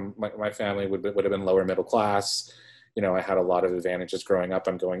come from, my family would have been lower middle class. I had a lot of advantages growing up.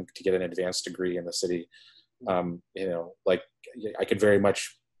 I'm going to get an advanced degree in the city. Like, I could very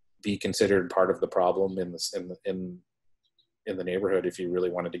much be considered part of the problem in the neighborhood if you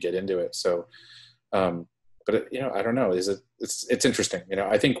really wanted to get into it. So, but I don't know. It's interesting.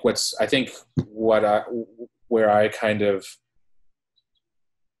 I think where I kind of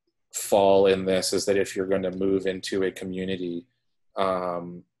fall in this is that if you're going to move into a community,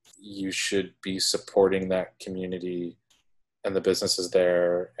 you should be supporting that community and the businesses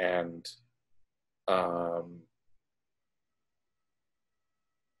there. And,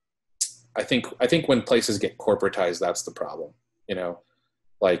 I think when places get corporatized, that's the problem.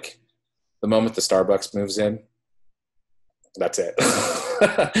 Like, the moment the Starbucks moves in, that's it.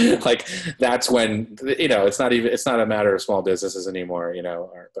 Like, that's when, it's not a matter of small businesses anymore,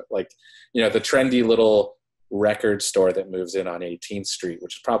 but, like, the trendy little record store that moves in on 18th Street,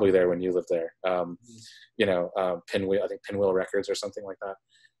 which is probably there when you lived there. Pinwheel, I think Pinwheel Records or something like that.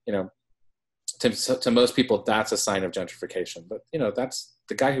 To most people, that's a sign of gentrification. But, that's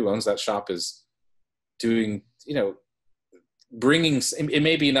the guy who owns that shop is doing, bringing, it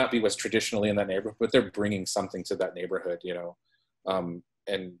may not be what's traditionally in that neighborhood, but they're bringing something to that neighborhood,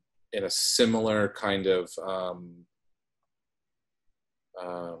 and in a similar kind of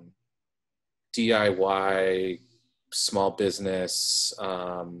DIY small business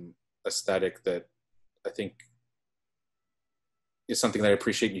aesthetic that I think is something that I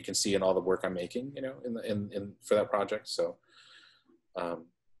appreciate. You can see in all the work I'm making, in for that project. So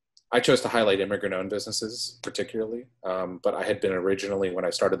I chose to highlight immigrant-owned businesses particularly, but I had been originally, when I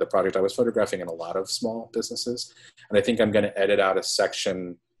started the project, I was photographing in a lot of small businesses, and I think I'm going to edit out a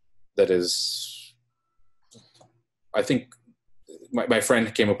section that is, I think my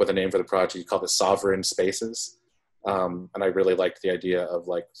friend came up with a name for the project. He called it Sovereign Spaces, and I really liked the idea of,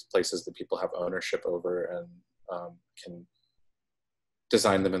 like, places that people have ownership over and can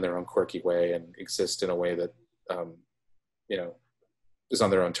design them in their own quirky way and exist in a way that is on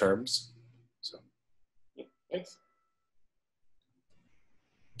their own terms. So, thanks.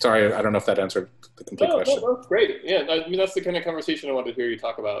 Sorry, I don't know if that answered the complete question. No, great. Yeah, I mean, that's the kind of conversation I wanted to hear you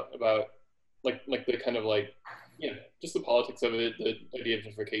talk about like the kind of, like, just the politics of it, the idea of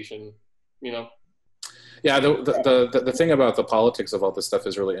gentrification. Yeah, the thing about the politics of all this stuff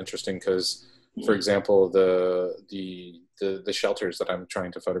is really interesting because, for example, the shelters that I'm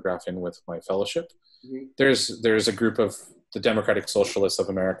trying to photograph in with my fellowship, Mm-hmm. there's a group of the Democratic Socialists of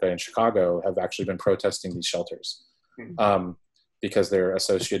America in Chicago have actually been protesting these shelters, because they're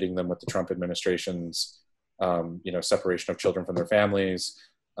associating them with the Trump administration's separation of children from their families,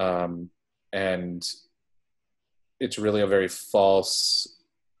 and it's really a very false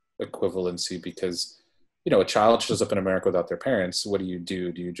equivalency because a child shows up in America without their parents. What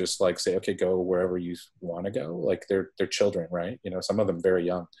do? Do you just like say, okay, go wherever you want to go? Like they're children, right? Some of them very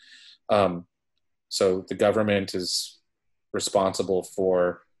young. So the government is responsible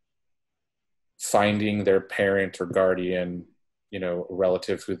for finding their parent or guardian,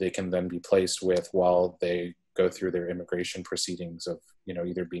 relative who they can then be placed with while they go through their immigration proceedings of,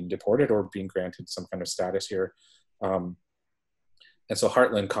 either being deported or being granted some kind of status here. And so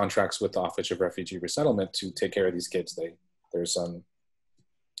Heartland contracts with the Office of Refugee Resettlement to take care of these kids. There's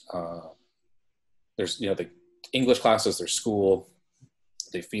the English classes, there's school,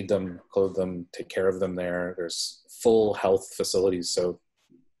 they feed them, clothe them, take care of them there. There's full health facilities. So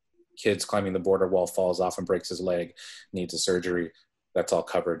kids climbing the border wall falls off and breaks his leg, needs a surgery, that's all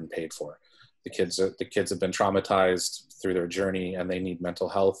covered and paid for. The kids have been traumatized through their journey and they need mental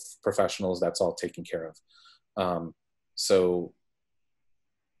health professionals, that's all taken care of. So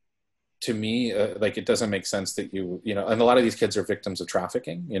to me, it doesn't make sense that and a lot of these kids are victims of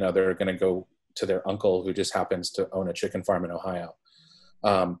trafficking. They're going to go to their uncle who just happens to own a chicken farm in Ohio.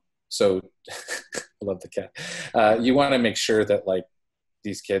 So I love the cat. You want to make sure that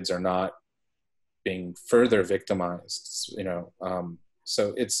these kids are not being further victimized,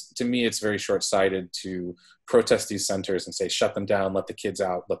 so to me, it's very short-sighted to protest these centers and say, shut them down, let the kids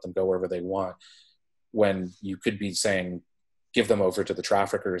out, let them go wherever they want, when you could be saying, give them over to the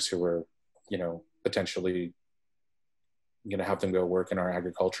traffickers who are, potentially going to have them go work in our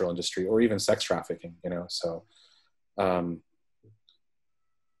agricultural industry or even sex trafficking, so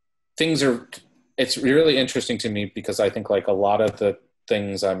it's really interesting to me because I think a lot of the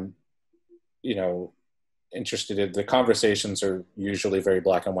things I'm, interested in, the conversations are usually very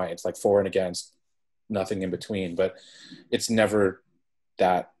black and white. It's for and against, nothing in between, but it's never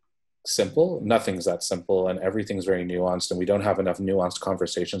that simple. Nothing's that simple, and everything's very nuanced, and we don't have enough nuanced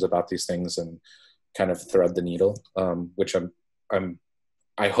conversations about these things and kind of thread the needle, which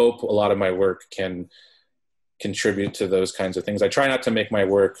I hope a lot of my work can contribute to those kinds of things. I try not to make my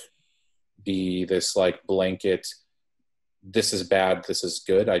work be this blanket, this is bad, this is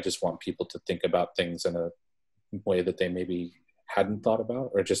good. I just want people to think about things in a way that they maybe hadn't thought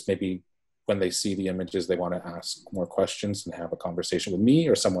about, or just maybe when they see the images, they want to ask more questions and have a conversation with me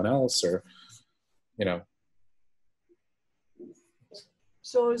or someone else, or,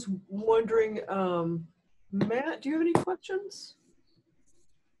 So I was wondering, Matt, do you have any questions?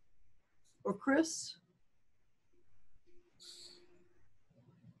 Or Chris?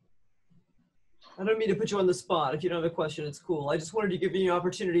 I don't mean to put you on the spot. If you don't have a question, it's cool. I just wanted to give you an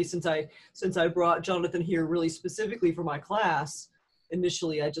opportunity since I brought Jonathan here really specifically for my class.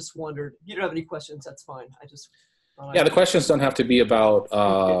 Initially, I just wondered, if you don't have any questions, that's fine. The questions don't have to be about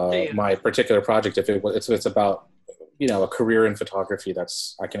my particular project. If it's about, a career in photography,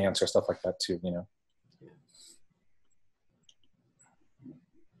 I can answer stuff like that too,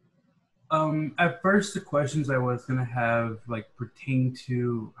 At first, the questions I was going to have pertain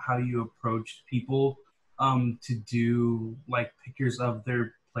to how you approached people to do pictures of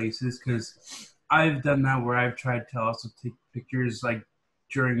their places, because I've done that where I've tried to also take pictures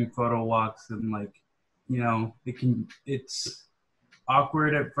during photo walks, and it's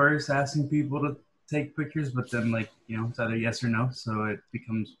awkward at first asking people to take pictures, but then it's either yes or no, so it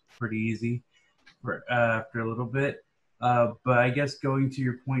becomes pretty easy after a little bit. But I guess going to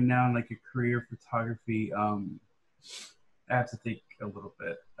your point now in a career photography, I have to think a little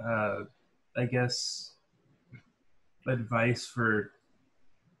bit. I guess advice for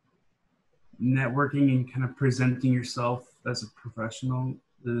networking and kind of presenting yourself as a professional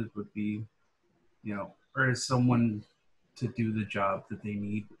would be, or as someone to do the job that they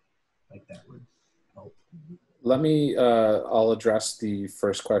need, that would help. Let me, I'll address the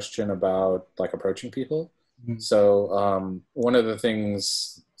first question about approaching people. Mm-hmm. So one of the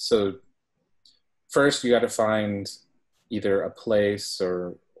things, first you got to find either a place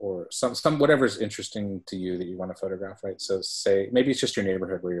or some whatever's interesting to you that you want to photograph, right? So say, maybe it's just your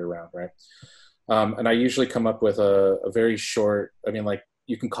neighborhood where you're around, right? And I usually come up with a very short,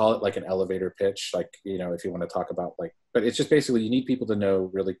 you can call it an elevator pitch, if you want to talk about but it's just basically you need people to know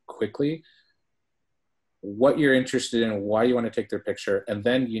really quickly what you're interested in, why you want to take their picture, and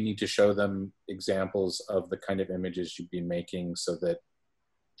then you need to show them examples of the kind of images you'd be making so that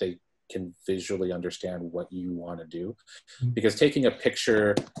they can visually understand what you want to do. Because taking a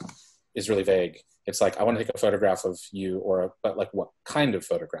picture is really vague. It's like, I want to take a photograph of you, but like, what kind of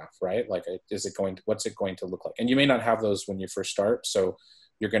photograph, right? Like, what's it going to look like? And you may not have those when you first start, so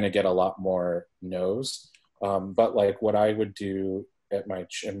you're going to get a lot more no's. But like, what I would do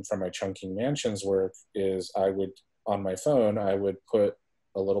from my Chunking Mansions work is, on my phone, I would put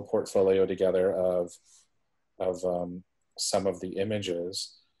a little portfolio together of some of the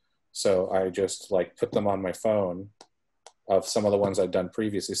images. So I just like put them on my phone of some of the ones I've done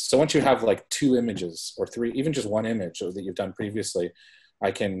previously. So once you have like 2 images or 3, even just 1 image that you've done previously,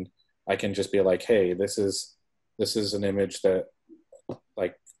 I can just be like, hey, this is an image that,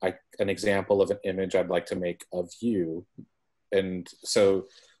 like, an example of an image I'd like to make of you. And so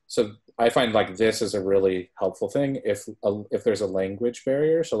I find like this is a really helpful thing if there's a language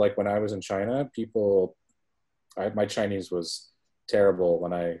barrier. So like when I was in China, my Chinese was terrible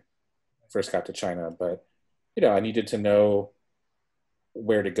when I first got to China, but I needed to know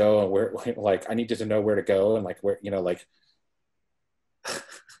where to go and I needed to know where to go and like where, like,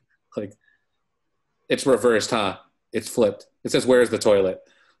 like it's reversed, huh? It's flipped. It says, where's the toilet?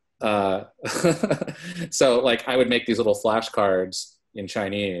 So like I would make these little flashcards in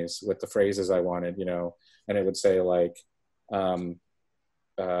Chinese with the phrases I wanted, and it would say like, for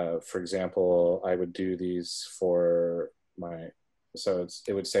example, I would do these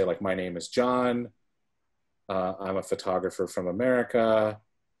it would say like, my name is John. I'm a photographer from America.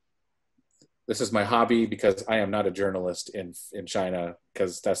 This is my hobby, because I am not a journalist in China,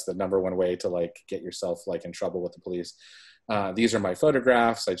 because that's the #1 way to like get yourself like in trouble with the police. These are my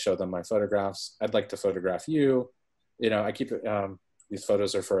photographs. I'd show them my photographs. I'd like to photograph you. I keep it, these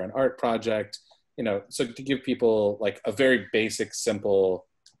photos are for an art project, so to give people like a very basic, simple,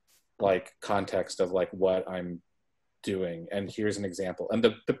 like context of like what I'm doing. And here's an example. And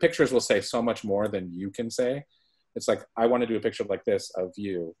the pictures will say so much more than you can say. It's like, I want to do a picture like this of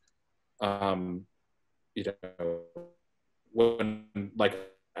you. When like,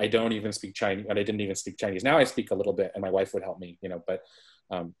 I don't even speak Chinese, and I didn't even speak Chinese. Now I speak a little bit, and my wife would help me, but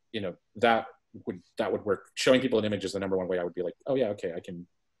that would work. Showing people an image is the #1 way I would be like, oh yeah, okay,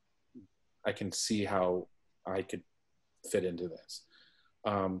 I can see how I could fit into this.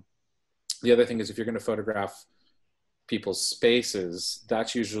 The other thing is, if you're going to photograph people's spaces,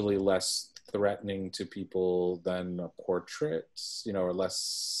 that's usually less threatening to people than a portrait, or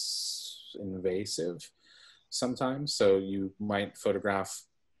less invasive sometimes. So you might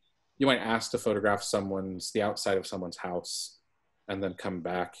ask to photograph the outside of someone's house, and then come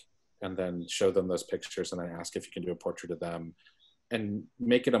back and then show them those pictures, and then ask if you can do a portrait of them, and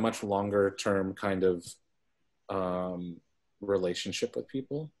make it a much longer term kind of relationship with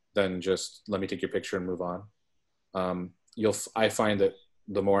people than just, let me take your picture and move on. I find that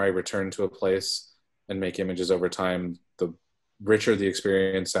the more I return to a place and make images over time, the richer the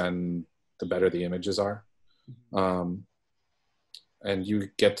experience and the better the images are. And you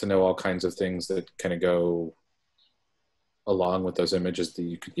get to know all kinds of things that kind of go along with those images that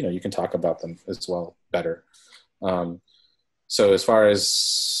you can talk about them as well better. So as far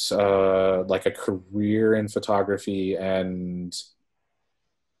as like a career in photography and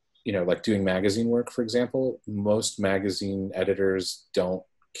like doing magazine work, for example, most magazine editors don't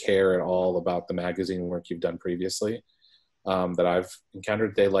care at all about the magazine work you've done previously that I've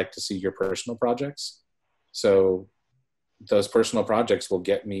encountered. They like to see your personal projects. So those personal projects will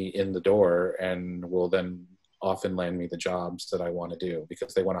get me in the door and will then often land me the jobs that I want to do,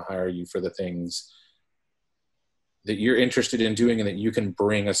 because they want to hire you for the things that you're interested in doing and that you can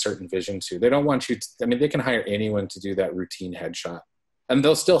bring a certain vision to. They don't want you to, they can hire anyone to do that routine headshot, and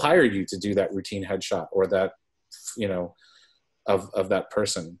they'll still hire you to do that routine headshot or that, of that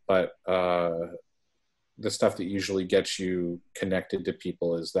person. But the stuff that usually gets you connected to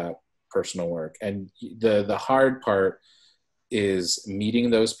people is that personal work. And the hard part is meeting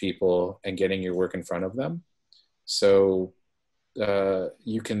those people and getting your work in front of them. So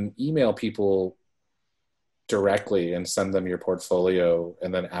you can email people directly and send them your portfolio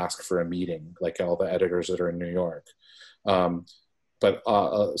and then ask for a meeting, like all the editors that are in New York. But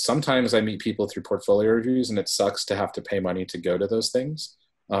sometimes I meet people through portfolio reviews, and it sucks to have to pay money to go to those things.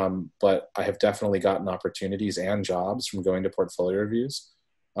 But I have definitely gotten opportunities and jobs from going to portfolio reviews.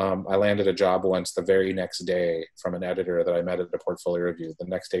 I landed a job once the very next day from an editor that I met at a portfolio review. The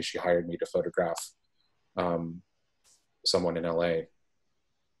next day she hired me to photograph someone in LA.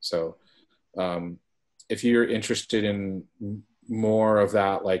 So if you're interested in more of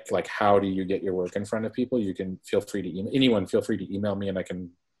that, like how do you get your work in front of people, you can feel free to anyone feel free to email me, and I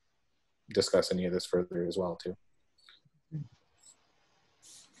can discuss any of this further as well too.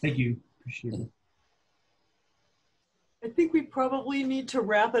 Thank you. Appreciate it. I think we probably need to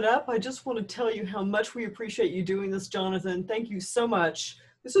wrap it up. I just want to tell you how much we appreciate you doing this, Jonathan. Thank you so much.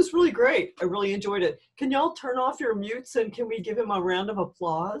 This was really great. I really enjoyed it. Can y'all turn off your mutes and can we give him a round of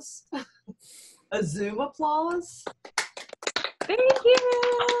applause? A Zoom applause? Thank you.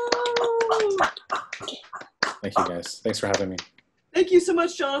 Thank you guys. Thanks for having me. Thank you so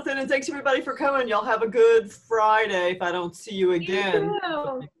much, Jonathan, and thanks everybody for coming. Y'all have a good Friday if I don't see you again.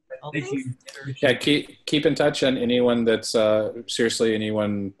 Thank you. Yeah, keep in touch, and anyone that's seriously,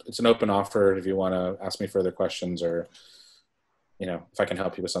 anyone, it's an open offer if you want to ask me further questions, or if I can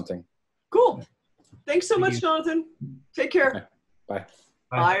help you with something. Cool. Thanks so much, Jonathan. Take care. Bye.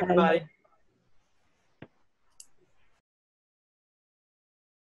 Bye, everybody.